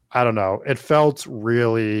I don't know. It felt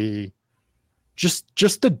really just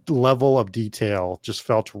the level of detail just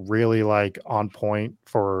felt really like on point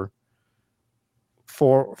for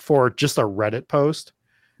just a Reddit post.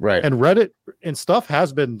 Right. And Reddit and stuff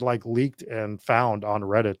has been like leaked and found on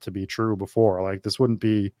Reddit to be true before. Like this wouldn't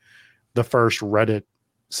be the first Reddit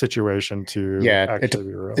situation to actually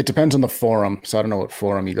be real. It depends on the forum. So I don't know what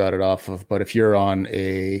forum you got it off of, but if you're on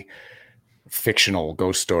a fictional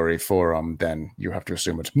ghost story forum, then you have to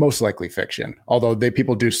assume it's most likely fiction. Although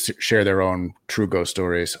people do share their own true ghost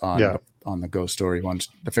stories on the ghost story ones,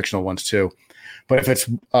 the fictional ones too. But if it's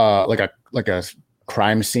like a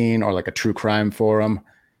crime scene or like a true crime forum,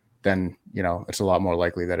 then, it's a lot more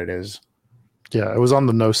likely that it is. Yeah, it was on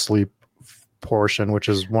the no sleep portion, which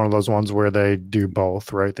is one of those ones where they do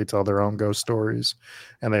both, right? They tell their own ghost stories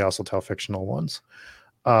and they also tell fictional ones.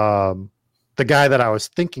 The guy that I was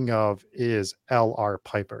thinking of is L.R.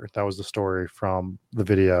 Piper. That was the story from the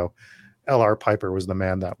video. L.R. Piper was the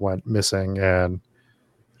man that went missing, and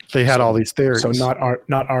they had all these theories. So not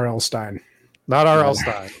R.L. Stein. Not R.L.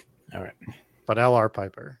 Stein. All right. But L.R.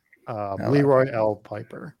 Piper. Leroy L.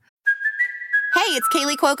 Piper. Hey, it's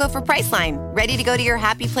Kaylee Cuoco for Priceline. Ready to go to your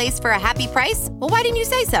happy place for a happy price? Well, why didn't you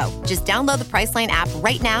say so? Just download the Priceline app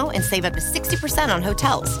right now and save up to 60% on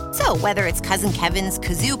hotels. So whether it's Cousin Kevin's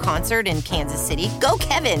Kazoo Concert in Kansas City, go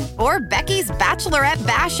Kevin, or Becky's Bachelorette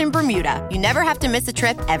Bash in Bermuda, you never have to miss a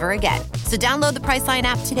trip ever again. So download the Priceline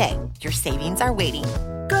app today. Your savings are waiting.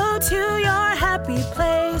 Go to your happy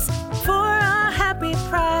place for a happy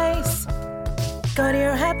price. Go to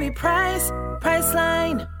your happy price,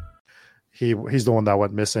 Priceline. He's the one that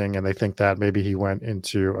went missing, and they think that maybe he went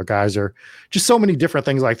into a geyser. Just so many different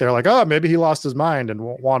things. Like they're like, oh, maybe he lost his mind and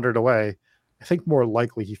wandered away. I think more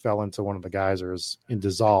likely he fell into one of the geysers and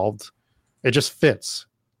dissolved. It just fits.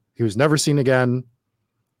 He was never seen again.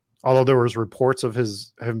 Although there was reports of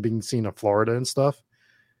him being seen in Florida and stuff.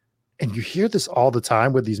 And you hear this all the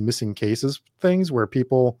time with these missing cases things where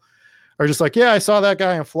people are just like, yeah, I saw that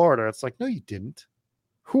guy in Florida. It's like, no, you didn't.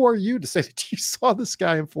 Who are you to say that you saw this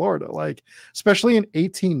guy in Florida? Like, especially in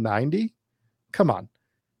 1890. Come on.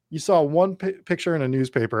 You saw one picture in a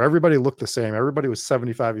newspaper. Everybody looked the same. Everybody was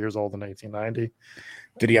 75 years old in 1890.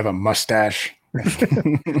 Did he have a mustache?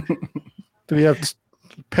 Did he have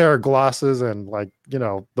a pair of glasses and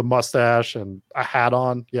the mustache and a hat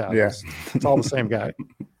on? Yeah. It's all the same guy.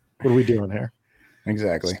 What are we doing here?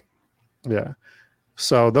 Exactly. Yeah.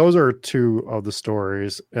 So those are two of the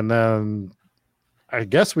stories. And then I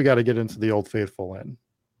guess we got to get into the Old Faithful Inn,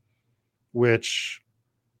 which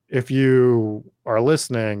if you are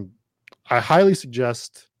listening, I highly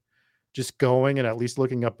suggest just going and at least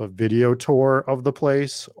looking up a video tour of the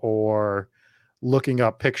place or looking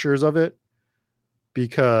up pictures of it,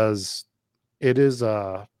 because it is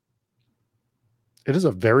a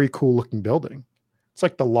very cool looking building. It's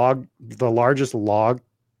like the largest log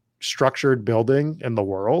structured building in the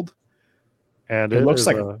world. And it looks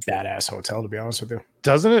like a badass hotel, to be honest with you.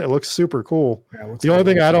 Doesn't it? It looks super cool. Yeah, the only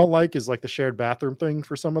thing I don't like is like the shared bathroom thing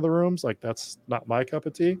for some of the rooms. Like that's not my cup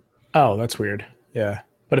of tea. Oh, that's weird. Yeah.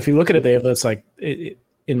 But if you look at it, they have this like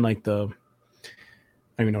in like the, I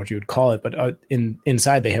don't even know what you would call it, but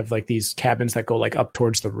inside they have like these cabins that go like up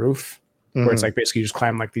towards the roof, where it's like basically you just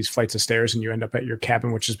climb like these flights of stairs and you end up at your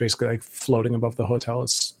cabin, which is basically like floating above the hotel.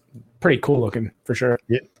 It's pretty cool looking for sure.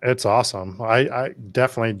 Yeah, it's awesome. I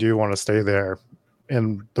definitely do want to stay there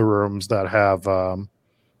in the rooms that have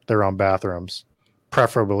their own bathrooms,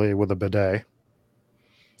 preferably with a bidet.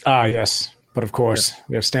 Ah, yes. But of course,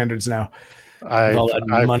 we have standards now. I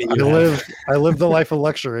live the life of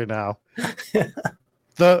luxury now.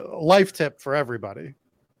 The life tip for everybody: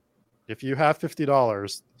 if you have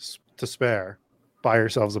 $50 to spare, buy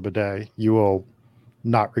yourselves a bidet. You will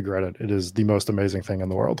not regret it. It is the most amazing thing in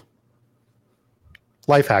the world.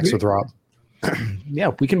 Life hacks with Rob.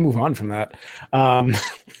 Yeah, we can move on from that.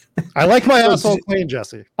 I like my asshole clean,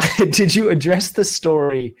 Jesse. Did you address the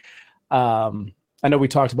story? I know we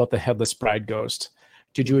talked about the headless bride ghost.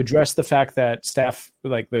 Did you address the fact that staff,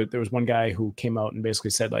 like there was one guy who came out and basically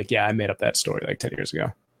said like, yeah, I made up that story like 10 years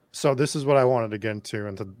ago. So this is what I wanted to get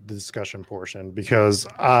into the discussion portion, because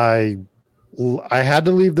I had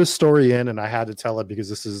to leave this story in and I had to tell it because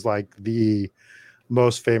this is like the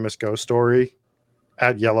most famous ghost story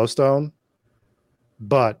at Yellowstone,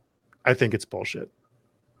 but I think it's bullshit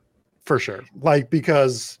for sure. Like,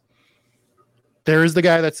 because there is the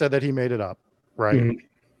guy that said that he made it up, right? Mm-hmm.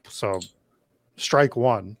 So strike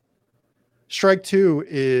one. Strike two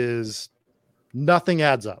is nothing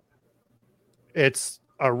adds up. It's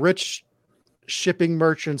a rich shipping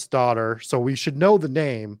merchant's daughter. So we should know the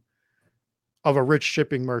name of a rich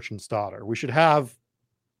shipping merchant's daughter. We should have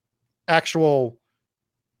actual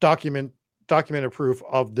documented proof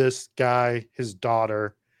of this guy, his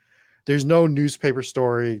daughter. There's no newspaper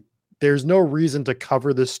story. There's no reason to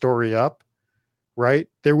cover this story up, right?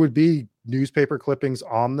 There would be newspaper clippings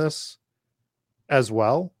on this as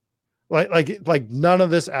well. Like none of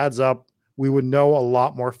this adds up. We would know a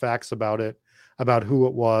lot more facts about it, about who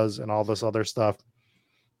it was and all this other stuff.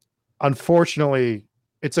 Unfortunately,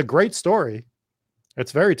 it's a great story.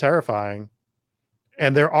 It's very terrifying.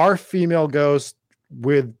 And there are female ghosts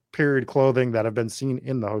with period clothing that have been seen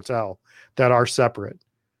in the hotel that are separate.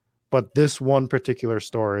 But this one particular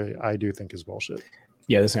story, I do think is bullshit.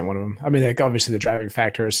 Yeah, this ain't one of them. I mean, like, obviously the driving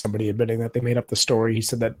factor is somebody admitting that they made up the story. He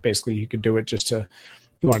said that basically he could do it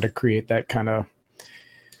he wanted to create that kind of,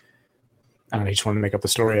 I don't know, he just wanted to make up the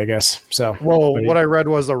story, I guess. So, well, what I read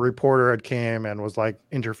was a reporter had came and was like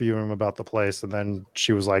interviewing him about the place. And then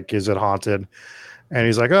she was like, is it haunted? And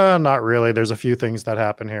he's like, oh, not really. There's a few things that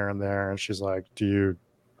happen here and there. And she's like, do you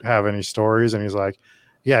have any stories? And he's like,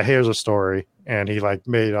 yeah, here's a story. And he like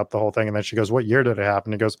made up the whole thing. And then she goes, what year did it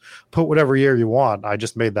happen? He goes, put whatever year you want. I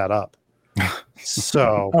just made that up.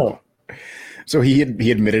 So, so he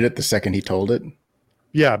admitted it the second he told it.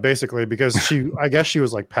 Yeah, basically, because I guess she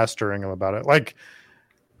was like pestering him about it. Like,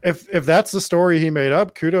 if that's the story he made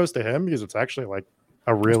up, kudos to him, because it's actually like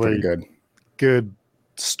a really good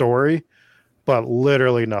story, but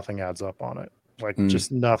literally nothing adds up on it. Like,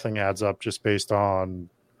 just nothing adds up just based on.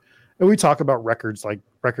 And we talk about records, like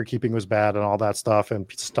record keeping was bad and all that stuff, and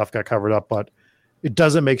stuff got covered up, but it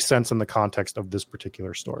doesn't make sense in the context of this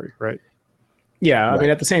particular story, right? Yeah, I mean,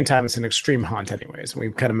 at the same time, it's an extreme haunt anyways. And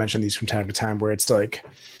we've kind of mentioned these from time to time where it's like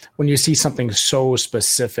when you see something so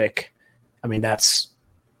specific, I mean, that's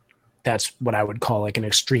what I would call like an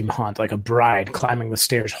extreme haunt, like a bride climbing the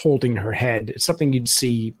stairs, holding her head. It's something you'd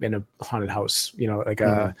see in a haunted house, like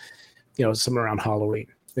somewhere around Halloween.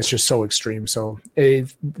 It's just so extreme. So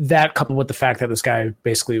that coupled with the fact that this guy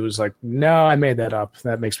basically was like, no, I made that up.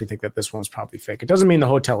 That makes me think that this one's probably fake. It doesn't mean the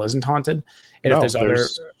hotel isn't haunted. And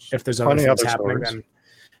if there's other things happening,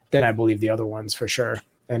 then I believe the other ones for sure.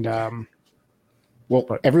 And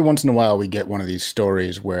every once in a while we get one of these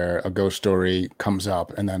stories where a ghost story comes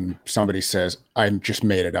up and then somebody says, I just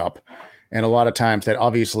made it up. And a lot of times that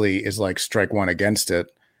obviously is like strike one against it.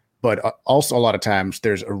 But also a lot of times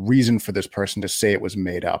there's a reason for this person to say it was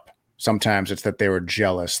made up. Sometimes it's that they were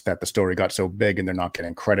jealous that the story got so big and they're not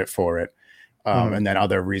getting credit for it. And then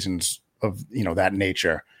other reasons of, that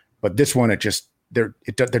nature. But this one, there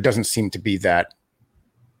doesn't seem to be that,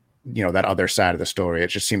 that other side of the story. It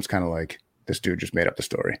just seems kind of like this dude just made up the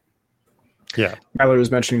story. Yeah. Tyler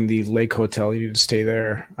was mentioning the Lake Hotel. You need to stay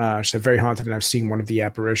there. She said very haunted, and I've seen one of the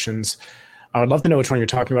apparitions. I would love to know which one you're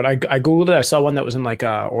talking about. I Googled it. I saw one that was in like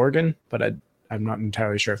Oregon, but I'm not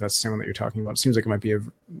entirely sure if that's the same one that you're talking about. It seems like it might be a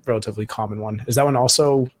relatively common one. Is that one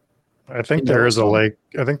also? I think there is a lake.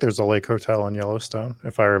 I think there's a lake hotel in Yellowstone,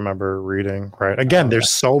 if I remember reading right. Again,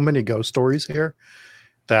 there's so many ghost stories here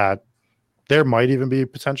that there might even be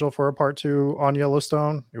potential for a part 2 on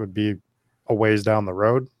Yellowstone. It would be a ways down the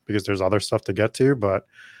road because there's other stuff to get to. But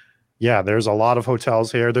yeah, there's a lot of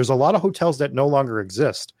hotels here. There's a lot of hotels that no longer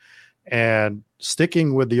exist. And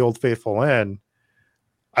sticking with the Old Faithful Inn,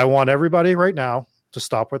 I want everybody right now to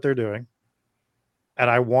stop what they're doing. And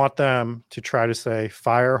I want them to try to say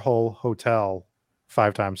Fire Hole Hotel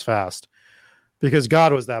 5 times fast, because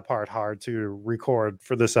God was that part hard to record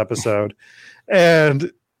for this episode.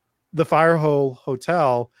 And the Fire Hole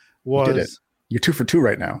Hotel was. You did it. You're 2 for 2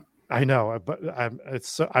 right now. I know, but I'm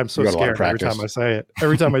so scared every time I say it.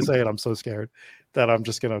 Every time I say it, I'm so scared that I'm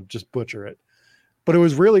just going to butcher it. But it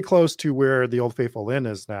was really close to where the Old Faithful Inn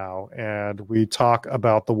is now. And we talk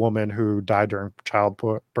about the woman who died during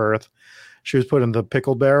childbirth. She was put in the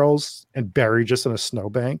pickle barrels and buried just in a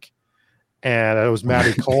snowbank. And it was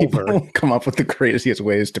Maddie Culver. People come up with the craziest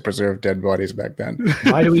ways to preserve dead bodies back then.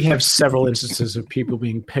 Why do we have several instances of people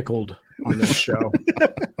being pickled on this show?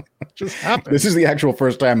 Just happened. This is the actual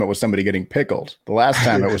first time it was somebody getting pickled. The last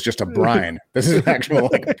time it was just a brine. This is actual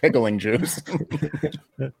pickling juice.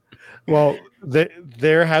 Well,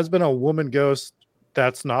 there has been a woman ghost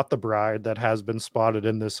that's not the bride that has been spotted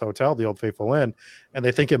in this hotel, the Old Faithful Inn, and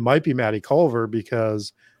they think it might be Maddie Culver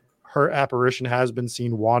because her apparition has been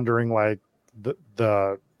seen wandering like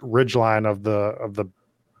the ridgeline of the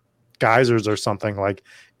geysers or something like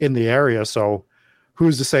in the area. So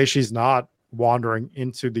who's to say she's not wandering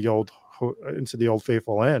into the Old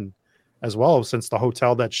Faithful Inn as well, since the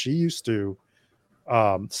hotel that she used to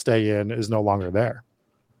stay in is no longer there.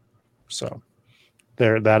 So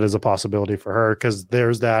that is a possibility for her, because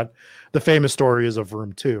there's the famous story is of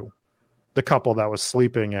room 2, the couple that was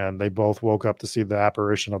sleeping and they both woke up to see the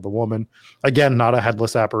apparition of the woman. Again, not a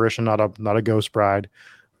headless apparition, not a ghost bride,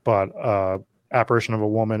 but apparition of a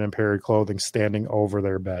woman in period clothing standing over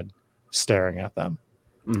their bed, staring at them.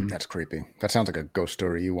 That's creepy. That sounds like a ghost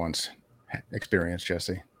story you once experienced,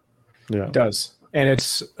 Jesse. Yeah, it does. And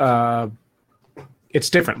it's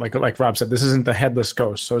different. Like Rob said, this isn't the headless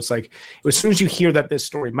ghost. So it's like, as soon as you hear that this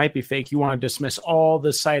story might be fake, you want to dismiss all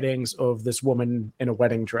the sightings of this woman in a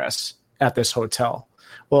wedding dress at this hotel.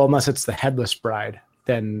 Well, unless it's the headless bride,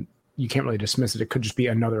 then you can't really dismiss it. It could just be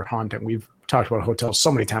another haunting. We've talked about hotels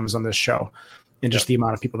so many times on this show. and just the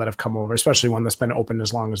amount of people that have come over, especially one that's been open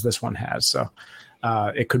as long as this one has. So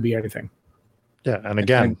it could be anything. Yeah. And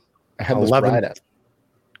again, a headless bride.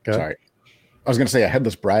 Sorry. I was going to say a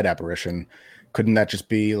headless bride apparition. Couldn't that just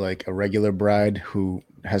be like a regular bride who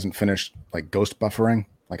hasn't finished like ghost buffering,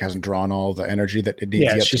 like hasn't drawn all the energy that it needs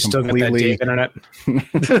yet she's to completely... still got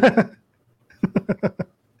that internet.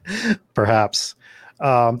 Perhaps.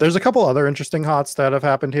 There's a couple other interesting haunts that have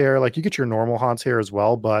happened here. Like you get your normal haunts here as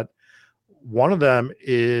well, but one of them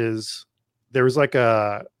is there was like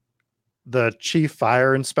the chief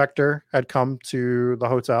fire inspector had come to the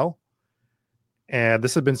hotel, and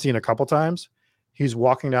this had been seen a couple times. He's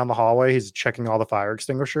walking down the hallway. He's checking all the fire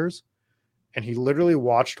extinguishers, and he literally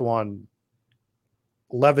watched one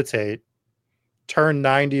levitate, turn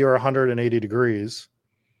 90 or 180 degrees,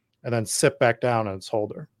 and then sit back down in its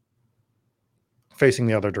holder, facing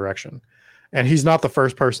the other direction. And he's not the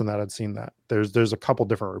first person that had seen that. There's a couple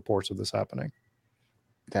different reports of this happening.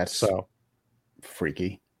 That's so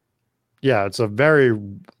freaky. Yeah, it's a very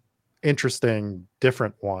interesting,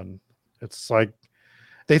 different one. It's like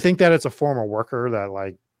they think that it's a former worker that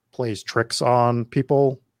like plays tricks on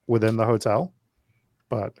people within the hotel,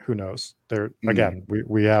 but who knows? Again,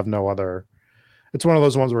 we have no other. It's one of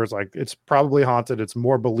those ones where it's like it's probably haunted. It's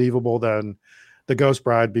more believable than the Ghost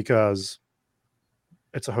Bride because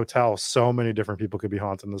it's a hotel. So many different people could be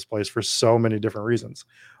haunted in this place for so many different reasons.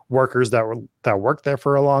 Workers that worked there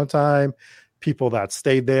for a long time, people that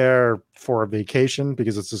stayed there for a vacation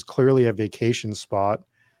because this is clearly a vacation spot.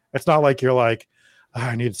 It's not like you're like,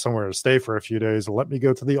 I need somewhere to stay for a few days. Let me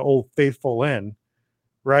go to the Old Faithful Inn,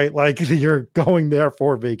 right? Like you're going there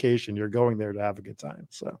for vacation. You're going there to have a good time.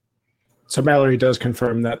 So Mallory does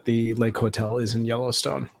confirm that the Lake Hotel is in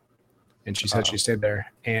Yellowstone. And she said she stayed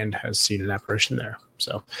there and has seen an apparition there.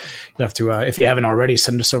 So you have to, if you haven't already,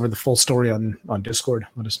 send us over the full story on Discord.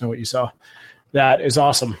 Let us know what you saw. That is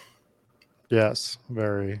awesome. Yes,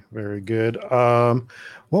 very, very good.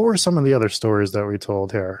 What were some of the other stories that we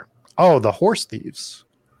told here? Oh, the horse thieves.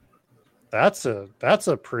 That's a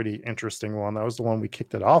pretty interesting one. That was the one we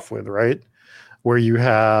kicked it off with, right? Where you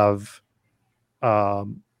have a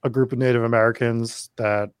group of Native Americans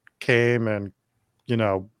that came and,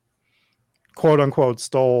 quote unquote,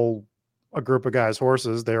 stole a group of guys'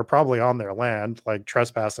 horses. They were probably on their land, like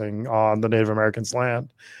trespassing on the Native Americans'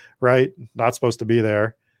 land, right? Not supposed to be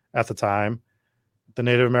there at the time. The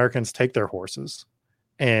Native Americans take their horses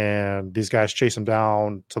and these guys chase them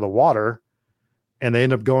down to the water and they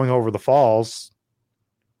end up going over the falls.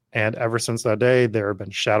 And ever since that day, there have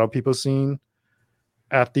been shadow people seen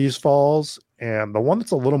at these falls. And the one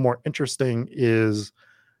that's a little more interesting is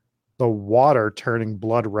the water turning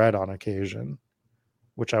blood red on occasion,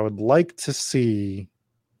 which I would like to see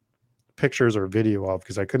pictures or video of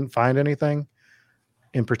because I couldn't find anything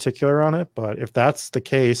in particular on it. But if that's the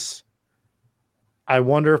case, I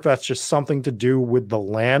wonder if that's just something to do with the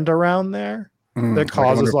land around there that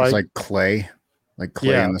causes like clay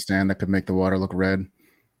in the sand that could make the water look red.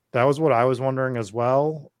 That was what I was wondering as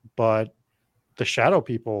well. But the shadow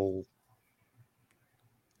people,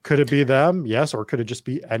 could it be them? Yes. Or could it just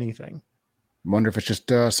be anything? I wonder if it's just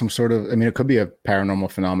some sort of, it could be a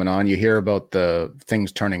paranormal phenomenon. You hear about the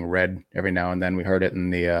things turning red every now and then. We heard it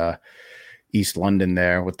in the East London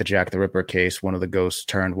there with the Jack the Ripper case. One of the ghosts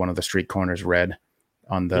turned one of the street corners red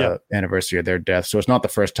on the anniversary of their death. So it's not the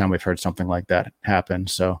first time we've heard something like that happen.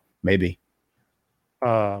 So maybe.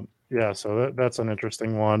 So that's an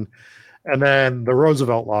interesting one. And then the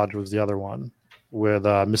Roosevelt Lodge was the other one with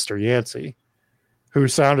Mr. Yancey, who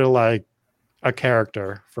sounded like a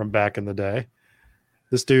character from back in the day.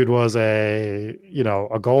 This dude was a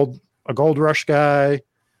gold rush guy.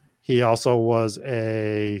 He also was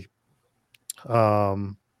a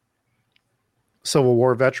Civil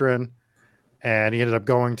War veteran, and he ended up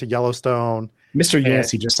going to Yellowstone. Mr.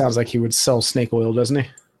 Yancey just sounds like he would sell snake oil, doesn't he?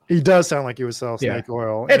 He does sound like he would sell snake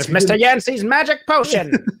oil. It's Mr. Yancey's magic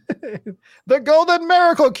potion. The golden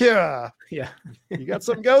miracle cure. Yeah. You got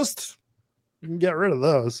some ghosts? You can get rid of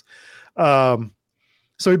those.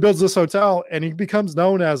 So he builds this hotel and he becomes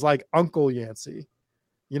known as like Uncle Yancey,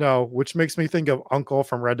 which makes me think of Uncle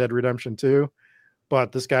from Red Dead Redemption 2.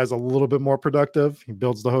 But this guy's a little bit more productive. He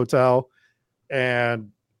builds the hotel and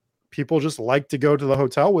people just like to go to the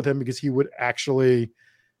hotel with him because he would actually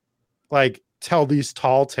like tell these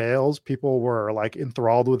tall tales. People were like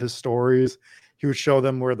enthralled with his stories. He would show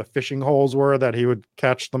them where the fishing holes were that he would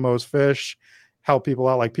catch the most fish, help people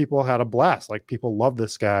out. Like people had a blast. Like people love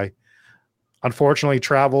this guy. Unfortunately,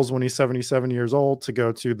 travels when he's 77 years old to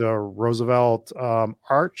go to the Roosevelt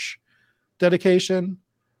Arch dedication,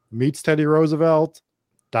 meets Teddy Roosevelt,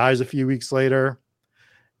 dies a few weeks later.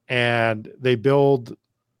 and they build,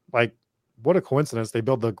 like, what a coincidence, they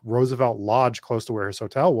build the Roosevelt Lodge close to where his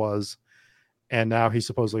hotel was, and now he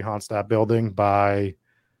supposedly haunts that building by,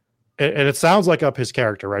 and it sounds like up his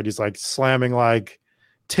character, right? He's like slamming like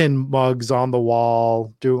tin mugs on the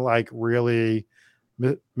wall, doing like really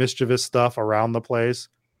mischievous stuff around the place.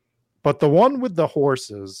 But the one with the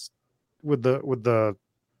horses, with the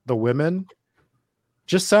women,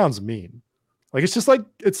 just sounds mean. Like, it's just like,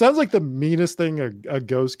 it sounds like the meanest thing a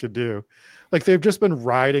ghost could do. Like, they've just been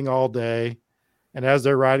riding all day, and as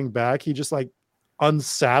they're riding back, he just like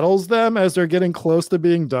unsaddles them as they're getting close to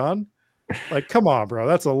being done. Like, come on, bro.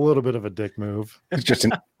 That's a little bit of a dick move. It's just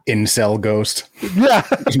an incel ghost. Yeah.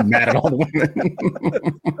 He's mad at all the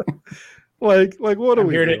women. like what are I'm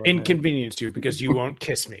we here to doing, inconvenience you because you won't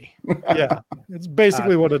kiss me. Yeah. It's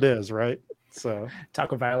basically what it is, right? So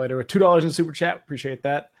Taco Violator with $2 in super chat. Appreciate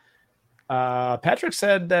that. Patrick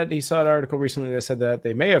said that he saw an article recently that said that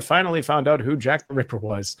they may have finally found out who Jack the Ripper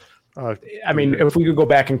was. I mean, if we could go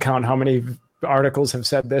back and count how many articles have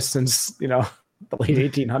said this since, the late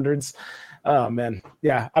 1800s. Oh man.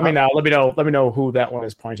 Yeah. I mean, let me know who that one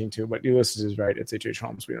is pointing to, but Ulysses is right. It's H.H.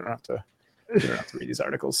 Holmes. We don't have to read these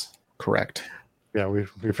articles. Correct. Yeah, we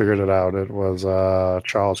figured it out. It was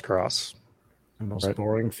Charles Cross. The most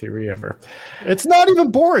boring theory ever. It's not even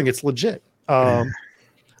boring. It's legit. All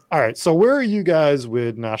right. So where are you guys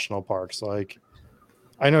with national parks? Like,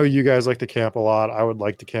 I know you guys like to camp a lot. I would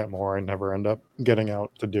like to camp more. I never end up getting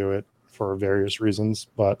out to do it for various reasons.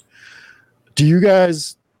 But do you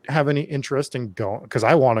guys have any interest in going? Because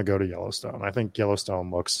I want to go to Yellowstone. I think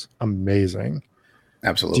Yellowstone looks amazing.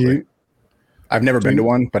 Absolutely. I've never been to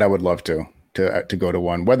one, but I would love to go to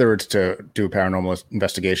one, whether it's to do a paranormal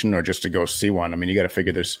investigation or just to go see one. I mean, you got to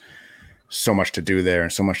figure there's so much to do there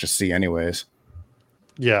and so much to see anyways.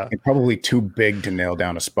 Yeah. And probably too big to nail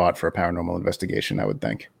down a spot for a paranormal investigation, I would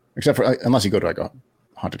think. Except for, unless you go to like a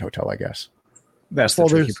haunted hotel, I guess. That's the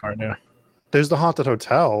tricky part, yeah. There's the haunted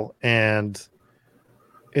hotel, and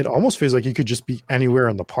it almost feels like you could just be anywhere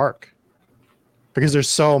in the park because there's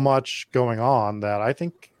so much going on that I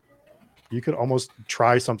think you could almost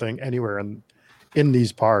try something anywhere in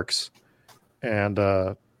these parks and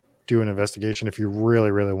do an investigation if you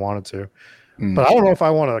really, really wanted to. But I don't know if I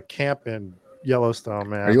want to camp in Yellowstone,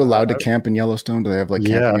 man. Are you allowed to camp in Yellowstone? Do they have like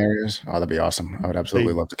camping areas? Oh, that'd be awesome. I would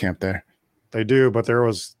absolutely love to camp there. They do, but there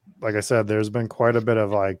was, like I said, there's been quite a bit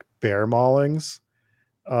of like bear maulings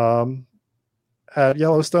at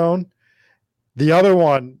Yellowstone. The other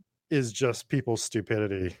one is just people's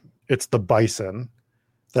stupidity. It's the bison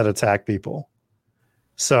that attack people.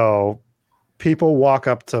 So people walk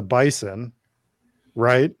up to bison,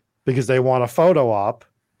 right? Because they want a photo op.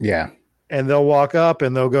 Yeah. And they'll walk up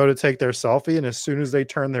and they'll go to take their selfie. And as soon as they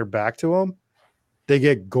turn their back to them, they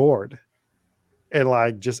get gored and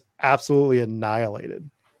like just absolutely annihilated.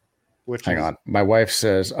 Hang on. My wife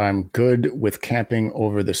says I'm good with camping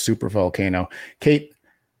over the super volcano. Kate,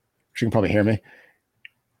 she can probably hear me.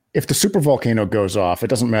 If the super volcano goes off, it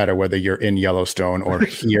doesn't matter whether you're in Yellowstone or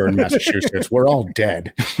here in Massachusetts. We're all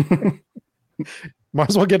dead. Might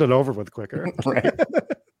as well get it over with quicker. Right.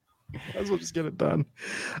 Might as well just get it done.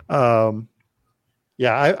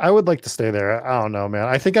 Yeah, I would like to stay there. I don't know, man.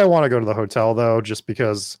 I think I want to go to the hotel though, just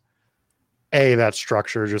because that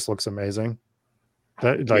structure just looks amazing.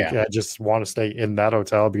 I just want to stay in that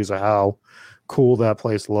hotel because of how cool that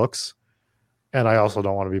place looks. And I also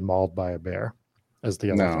don't want to be mauled by a bear as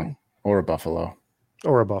the other thing. Or a buffalo.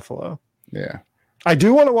 Yeah. I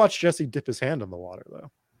do want to watch Jesse dip his hand in the water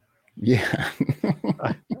though. Yeah.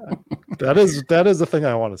 That is the thing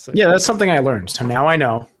I want to say. Yeah, that's something I learned. So now I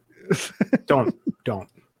know. Don't.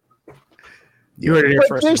 You heard it here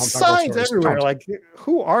first. There's signs everywhere. Like,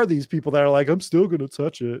 who are these people that are like, I'm still going to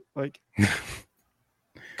touch it? Like,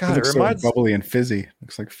 God, it reminds so bubbly and fizzy.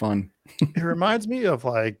 Looks like fun. It reminds me of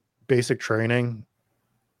like basic training.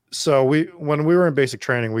 So when we were in basic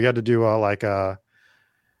training, we had to do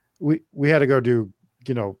we had to go do,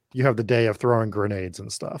 you have the day of throwing grenades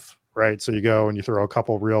and stuff, right? So you go and you throw a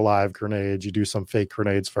couple real live grenades, you do some fake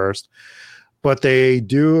grenades first, but they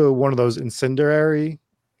do one of those incendiary,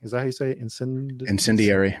 is that how you say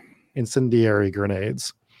incendiary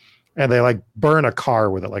grenades. And they like burn a car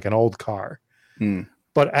with it, like an old car.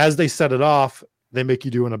 But as they set it off, they make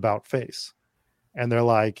you do an about face. And they're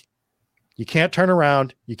like, you can't turn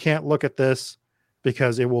around. You can't look at this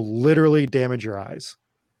because it will literally damage your eyes.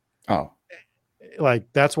 Oh, like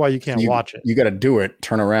that's why you can't watch it. You got to do it,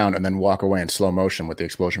 turn around, and then walk away in slow motion with the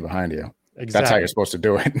explosion behind you. Exactly. That's how you're supposed to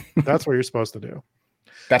do it. That's what you're supposed to do.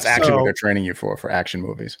 That's actually what they're training you for action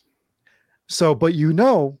movies. So, but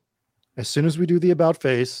as soon as we do the about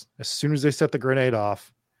face, as soon as they set the grenade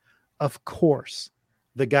off, of course,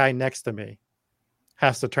 the guy next to me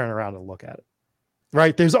has to turn around and look at it.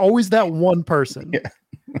 Right? There's always that one person. Yeah.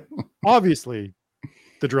 Obviously,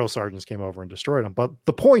 the drill sergeants came over and destroyed them. But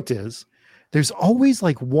the point is, there's always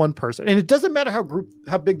like one person, and it doesn't matter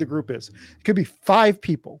how big the group is. It could be 5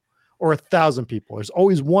 people or 1,000 people. There's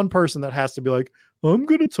always one person that has to be like, I'm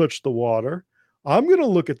going to touch the water. I'm going to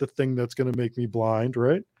look at the thing that's going to make me blind.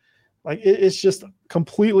 Right? Like it's just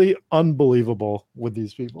completely unbelievable with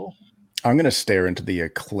these people. I'm going to stare into the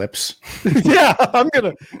eclipse. Yeah,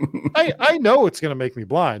 I know it's going to make me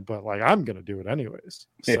blind, but like, I'm going to do it anyways.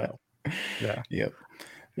 So, yeah. Yep.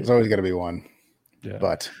 There's always got to be one. Yeah.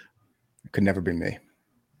 But it could never be me.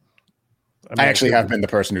 I actually have been the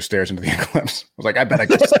person who stares into the eclipse. I was like, I bet I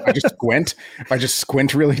just squint. If I just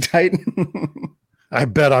squint really tight. I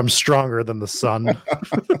bet I'm stronger than the sun.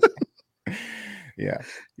 Yeah.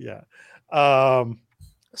 Yeah.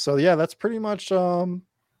 So yeah, that's pretty much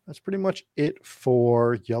it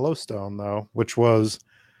for Yellowstone though, which was,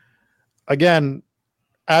 again,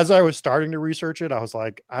 as I was starting to research it, I was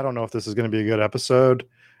like, I don't know if this is going to be a good episode.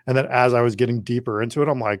 And then as I was getting deeper into it,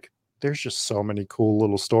 I'm like, there's just so many cool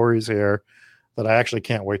little stories here that I actually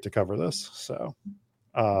can't wait to cover this. So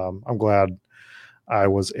I'm glad I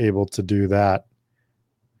was able to do that.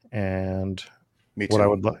 And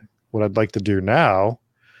what I'd like to do now,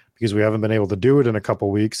 because we haven't been able to do it in a couple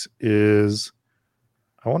weeks, is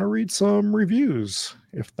I want to read some reviews,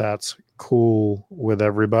 if that's cool with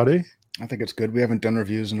everybody. I think it's good. We haven't done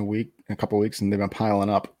reviews in a couple weeks, and they've been piling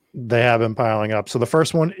up. They have been piling up. So the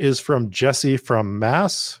first one is from Jesse from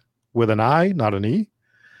Mass, with an I, not an E.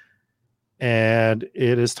 And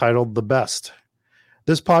it is titled The Best.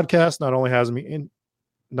 This podcast not only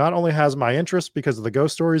has my interest because of the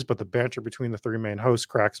ghost stories, but the banter between the 3 main hosts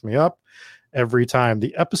cracks me up every time.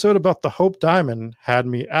 The episode about the Hope Diamond had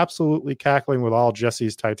me absolutely cackling with all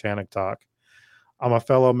Jesse's Titanic talk. I'm a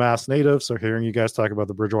fellow Mass native, so hearing you guys talk about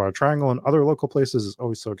the Bridgewater Triangle and other local places is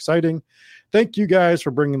always so exciting. Thank you guys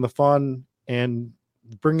for bringing the fun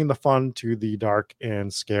to the dark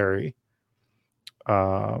and scary.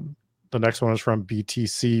 The next one is from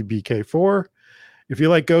BTC BK4. If you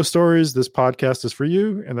like ghost stories, this podcast is for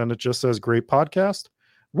you. And then it just says great podcast,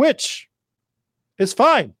 which is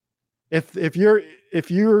fine. If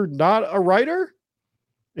you're not a writer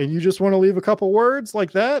and you just want to leave a couple words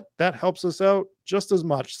like that, that helps us out just as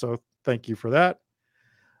much. So thank you for that.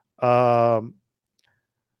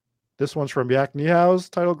 This one's from Yak Niehaus,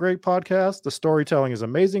 titled Great Podcast. The storytelling is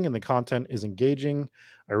amazing and the content is engaging.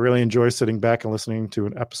 I really enjoy sitting back and listening to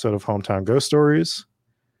an episode of Hometown Ghost Stories.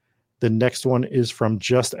 The next one is from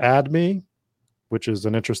Just Add Me, which is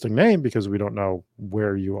an interesting name because we don't know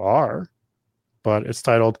where you are, but it's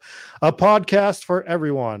titled A Podcast for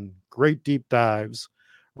Everyone. Great deep dives.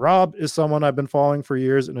 Rob is someone I've been following for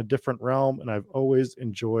years in a different realm, and I've always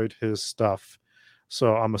enjoyed his stuff.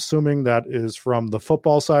 So I'm assuming that is from the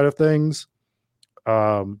football side of things.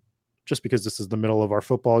 Just because this is the middle of our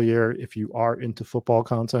football year, if you are into football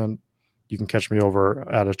content, you can catch me over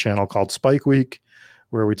at a channel called Spike Week,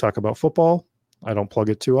 where we talk about football. I don't plug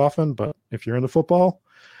it too often, but if you're into football,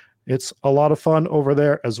 it's a lot of fun over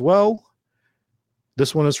there as well.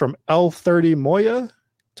 This one is from L30 Moya,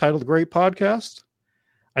 titled Great Podcast.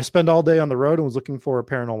 I spent all day on the road and was looking for a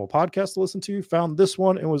paranormal podcast to listen to. Found this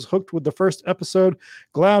one and was hooked with the first episode.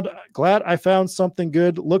 Glad I found something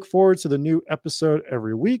good. Look forward to the new episode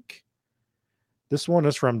every week. This one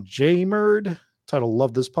is from J-Merd, titled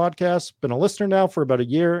Love This Podcast. Been a listener now for about a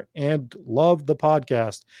year and love the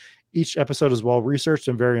podcast. Each episode is well researched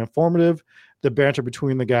and very informative. The banter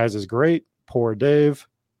between the guys is great. Poor Dave.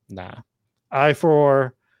 Nah. I,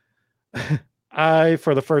 for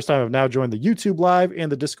the first time, have now joined the YouTube Live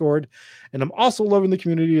and the Discord, and I'm also loving the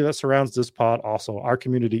community that surrounds this pod. Also, our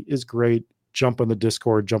community is great. Jump on the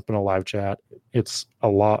Discord, jump in a live chat. It's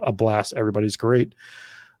a blast. Everybody's great.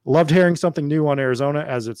 Loved hearing something new on Arizona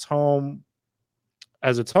as its home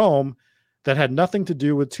that had nothing to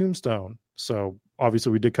do with Tombstone. So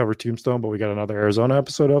obviously we did cover Tombstone, but we got another Arizona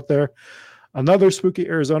episode out there. Another spooky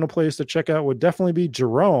Arizona place to check out would definitely be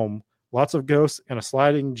Jerome. Lots of ghosts and a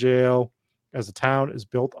sliding jail, as the town is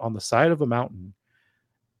built on the side of a mountain.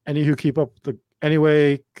 Keep up with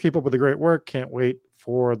the great work. Can't wait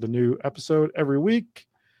for the new episode every week.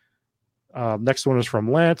 Next one is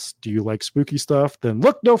from Lance. Do you like spooky stuff? Then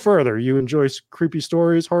look no further. You enjoy creepy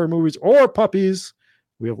stories, horror movies, or puppies.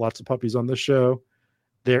 We have lots of puppies on this show.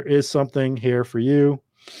 There is something here for you.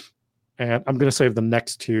 And I'm going to save the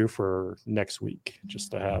next 2 for next week,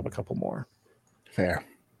 just to have a couple more. Fair.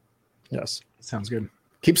 Yes. Sounds good.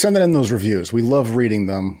 Keep sending in those reviews. We love reading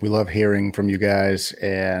them. We love hearing from you guys,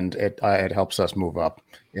 and it helps us move up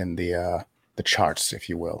in the charts, if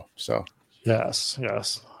you will. So yes,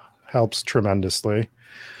 helps tremendously.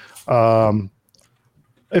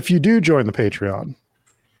 If you do join the Patreon,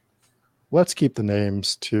 let's keep the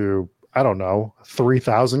names to, I don't know,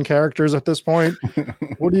 3,000 characters at this point.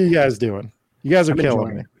 What are you guys doing? You guys are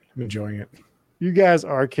killing me. I'm enjoying it. You guys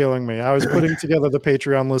are killing me. I was putting together the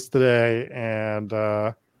Patreon list today and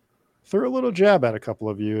threw a little jab at a couple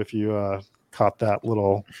of you if you caught that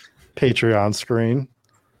little Patreon screen,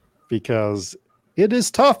 because it is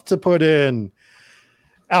tough to put in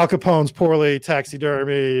Al Capone's poorly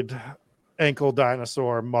taxidermied ankle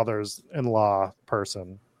dinosaur mother's-in-law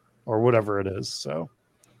person or whatever it is. So,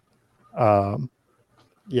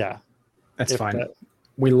 yeah. That's fine.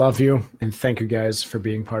 We love you, and thank you guys for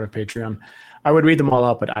being part of Patreon. I would read them all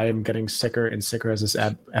out, but I am getting sicker and sicker as this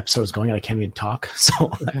episode is going, and I can't even talk.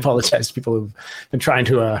 So I apologize to people who've been trying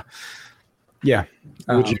to,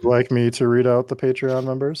 Would you like me to read out the Patreon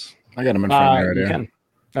members? I got them in front of me. You can.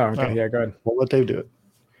 Oh, okay. Yeah, go ahead. We'll let Dave do it.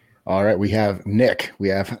 All right. We have Nick. We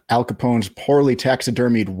have Al Capone's poorly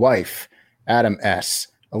taxidermied wife, Adam S.,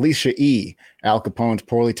 Alicia E., Al Capone's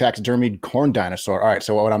poorly taxidermied corn dinosaur. All right.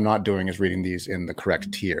 So what I'm not doing is reading these in the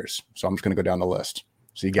correct tiers. So I'm just going to go down the list.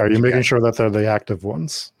 So you get. Are you making sure that they're the active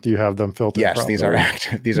ones? Do you have them filtered? Yes, properly? These are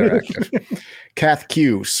active. These are active. Kath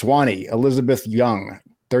Q, Swanee, Elizabeth Young,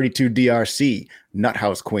 32 DRC,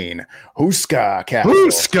 Nuthouse Queen, Huska Castle,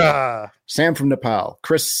 Huska, Sam from Nepal,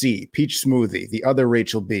 Chris C, Peach Smoothie, the other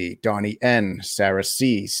Rachel B, Donnie N, Sarah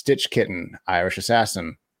C, Stitch Kitten, Irish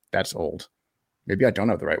Assassin. That's old. Maybe I don't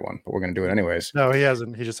have the right one, but we're going to do it anyways. No, he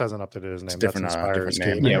hasn't. He just hasn't updated his name. It's different, That's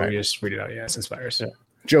different name. Yeah, we just read it out. Yeah, it's Inspires. Yeah.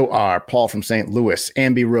 Joe R, Paul from St. Louis,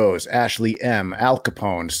 Ambi Rose, Ashley M, Al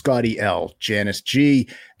Capone, Scotty L, Janice G,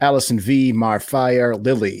 Allison V, Marfire,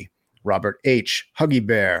 Lily, Robert H, Huggy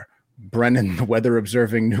Bear, Brennan, the weather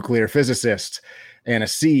observing nuclear physicist, Anna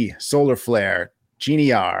C, Solar Flare,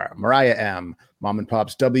 Jeannie R, Mariah M, Mom and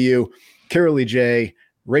Pops W, Kiralee J,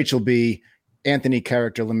 Rachel B, Anthony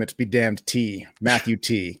Character Limits Be Damned T, Matthew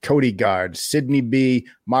T, Cody Guard, Sydney B,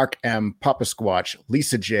 Mark M, Papa Squatch,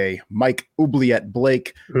 Lisa J, Mike Oubliette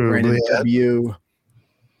Blake, Brandon W,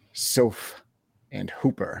 Soph, and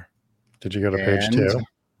Hooper. Did you go to page 2?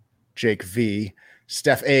 Jake V,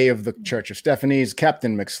 Steph A of the Church of Stephanie's,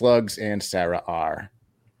 Captain McSlugs, and Sarah R.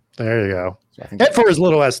 There you go. So and for as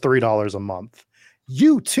little as $3 a month,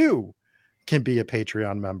 you too can be a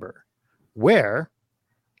Patreon member, where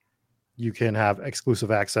you can have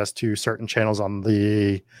exclusive access to certain channels on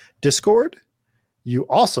the Discord. You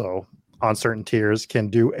also, on certain tiers, can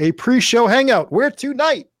do a pre-show hangout where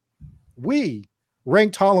tonight we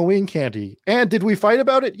ranked Halloween candy. And did we fight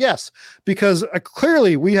about it? Yes, because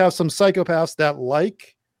clearly we have some psychopaths that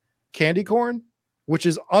like candy corn, which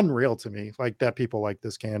is unreal to me, like that people like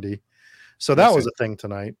this candy. So that was a thing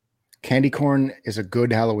tonight. Candy corn is a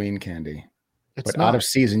good Halloween candy. It's but not. Out of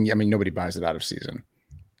season, I mean, nobody buys it out of season.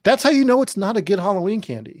 That's how you know it's not a good Halloween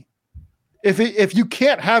candy. If you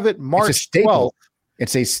can't have it March 12th.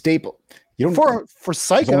 It's a staple. You don't for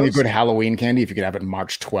psychos. It's only a good Halloween candy if you could have it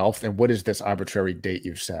March 12th. And what is this arbitrary date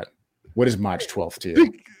you've set? What is March 12th to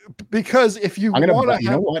you? Because if you want to, you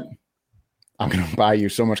know what? I'm going to buy you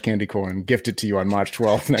so much candy corn and gift it to you on March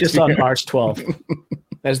 12th. Just on March 12th.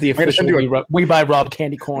 That's the official We Buy Rob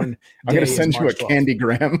candy corn. I'm going to send you a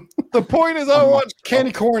candygram. The point is, I don't want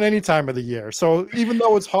candy corn any time of the year. So even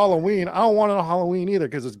though it's Halloween, I don't want it on Halloween either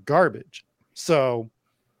because it's garbage. So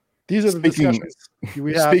these are the discussions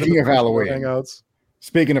we have. Speaking of Halloween, hangouts.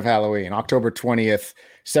 Speaking of Halloween, October 20th,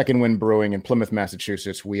 Second Wind Brewing in Plymouth,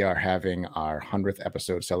 Massachusetts, we are having our 100th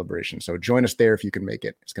episode celebration. So join us there if you can make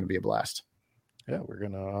it. It's going to be a blast. Yeah, we're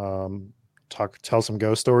going to tell some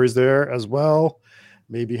ghost stories there as well.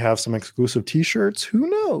 Maybe have some exclusive t-shirts. Who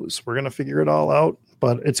knows? We're going to figure it all out,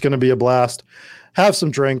 but it's going to be a blast. Have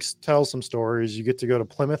some drinks, tell some stories. You get to go to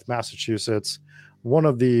Plymouth, Massachusetts, one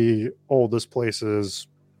of the oldest places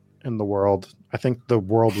in the world. I think the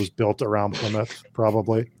world was built around Plymouth,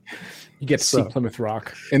 probably. You get to see Plymouth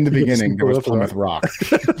Rock. In the beginning, there was Plymouth Rock.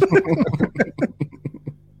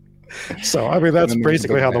 So, I mean, that's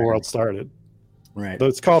basically how the world started. Right. So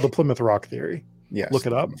it's called the Plymouth Rock Theory. Yes. Look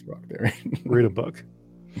it up. Plymouth Rock Theory. Read a book.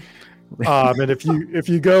 And if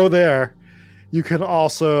you go there, you can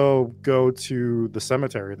also go to the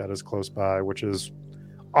cemetery that is close by, which is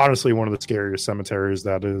honestly one of the scariest cemeteries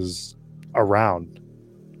that is around.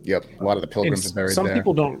 Yep, a lot of the pilgrims are buried there. Some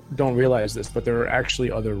people don't realize this, but there are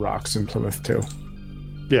actually other rocks in Plymouth too.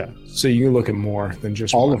 Yeah, so you can look at more than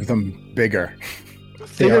just all one. of them bigger.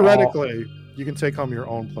 Theoretically, you can take home your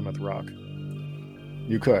own Plymouth Rock.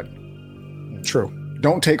 You could. True.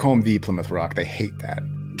 Don't take home the Plymouth Rock. They hate that.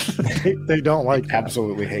 They don't like that.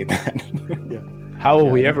 Absolutely hate that. Yeah. How will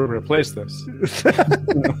we ever replace this?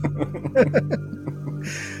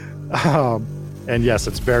 And yes,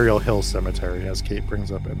 it's Burial Hill Cemetery, as Kate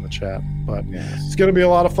brings up in the chat. But it's going to be a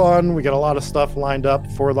lot of fun. We got a lot of stuff lined up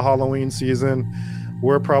for the Halloween season.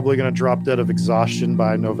 We're probably going to drop dead of exhaustion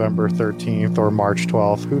by November 13th or March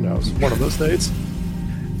 12th. Who knows? One of those dates.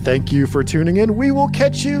 Thank you for tuning in. We will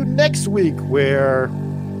catch you next week, where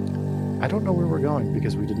I don't know where we're going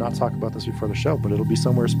because we did not talk about this before the show, but it'll be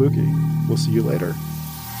somewhere spooky. We'll see you later.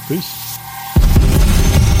 Peace.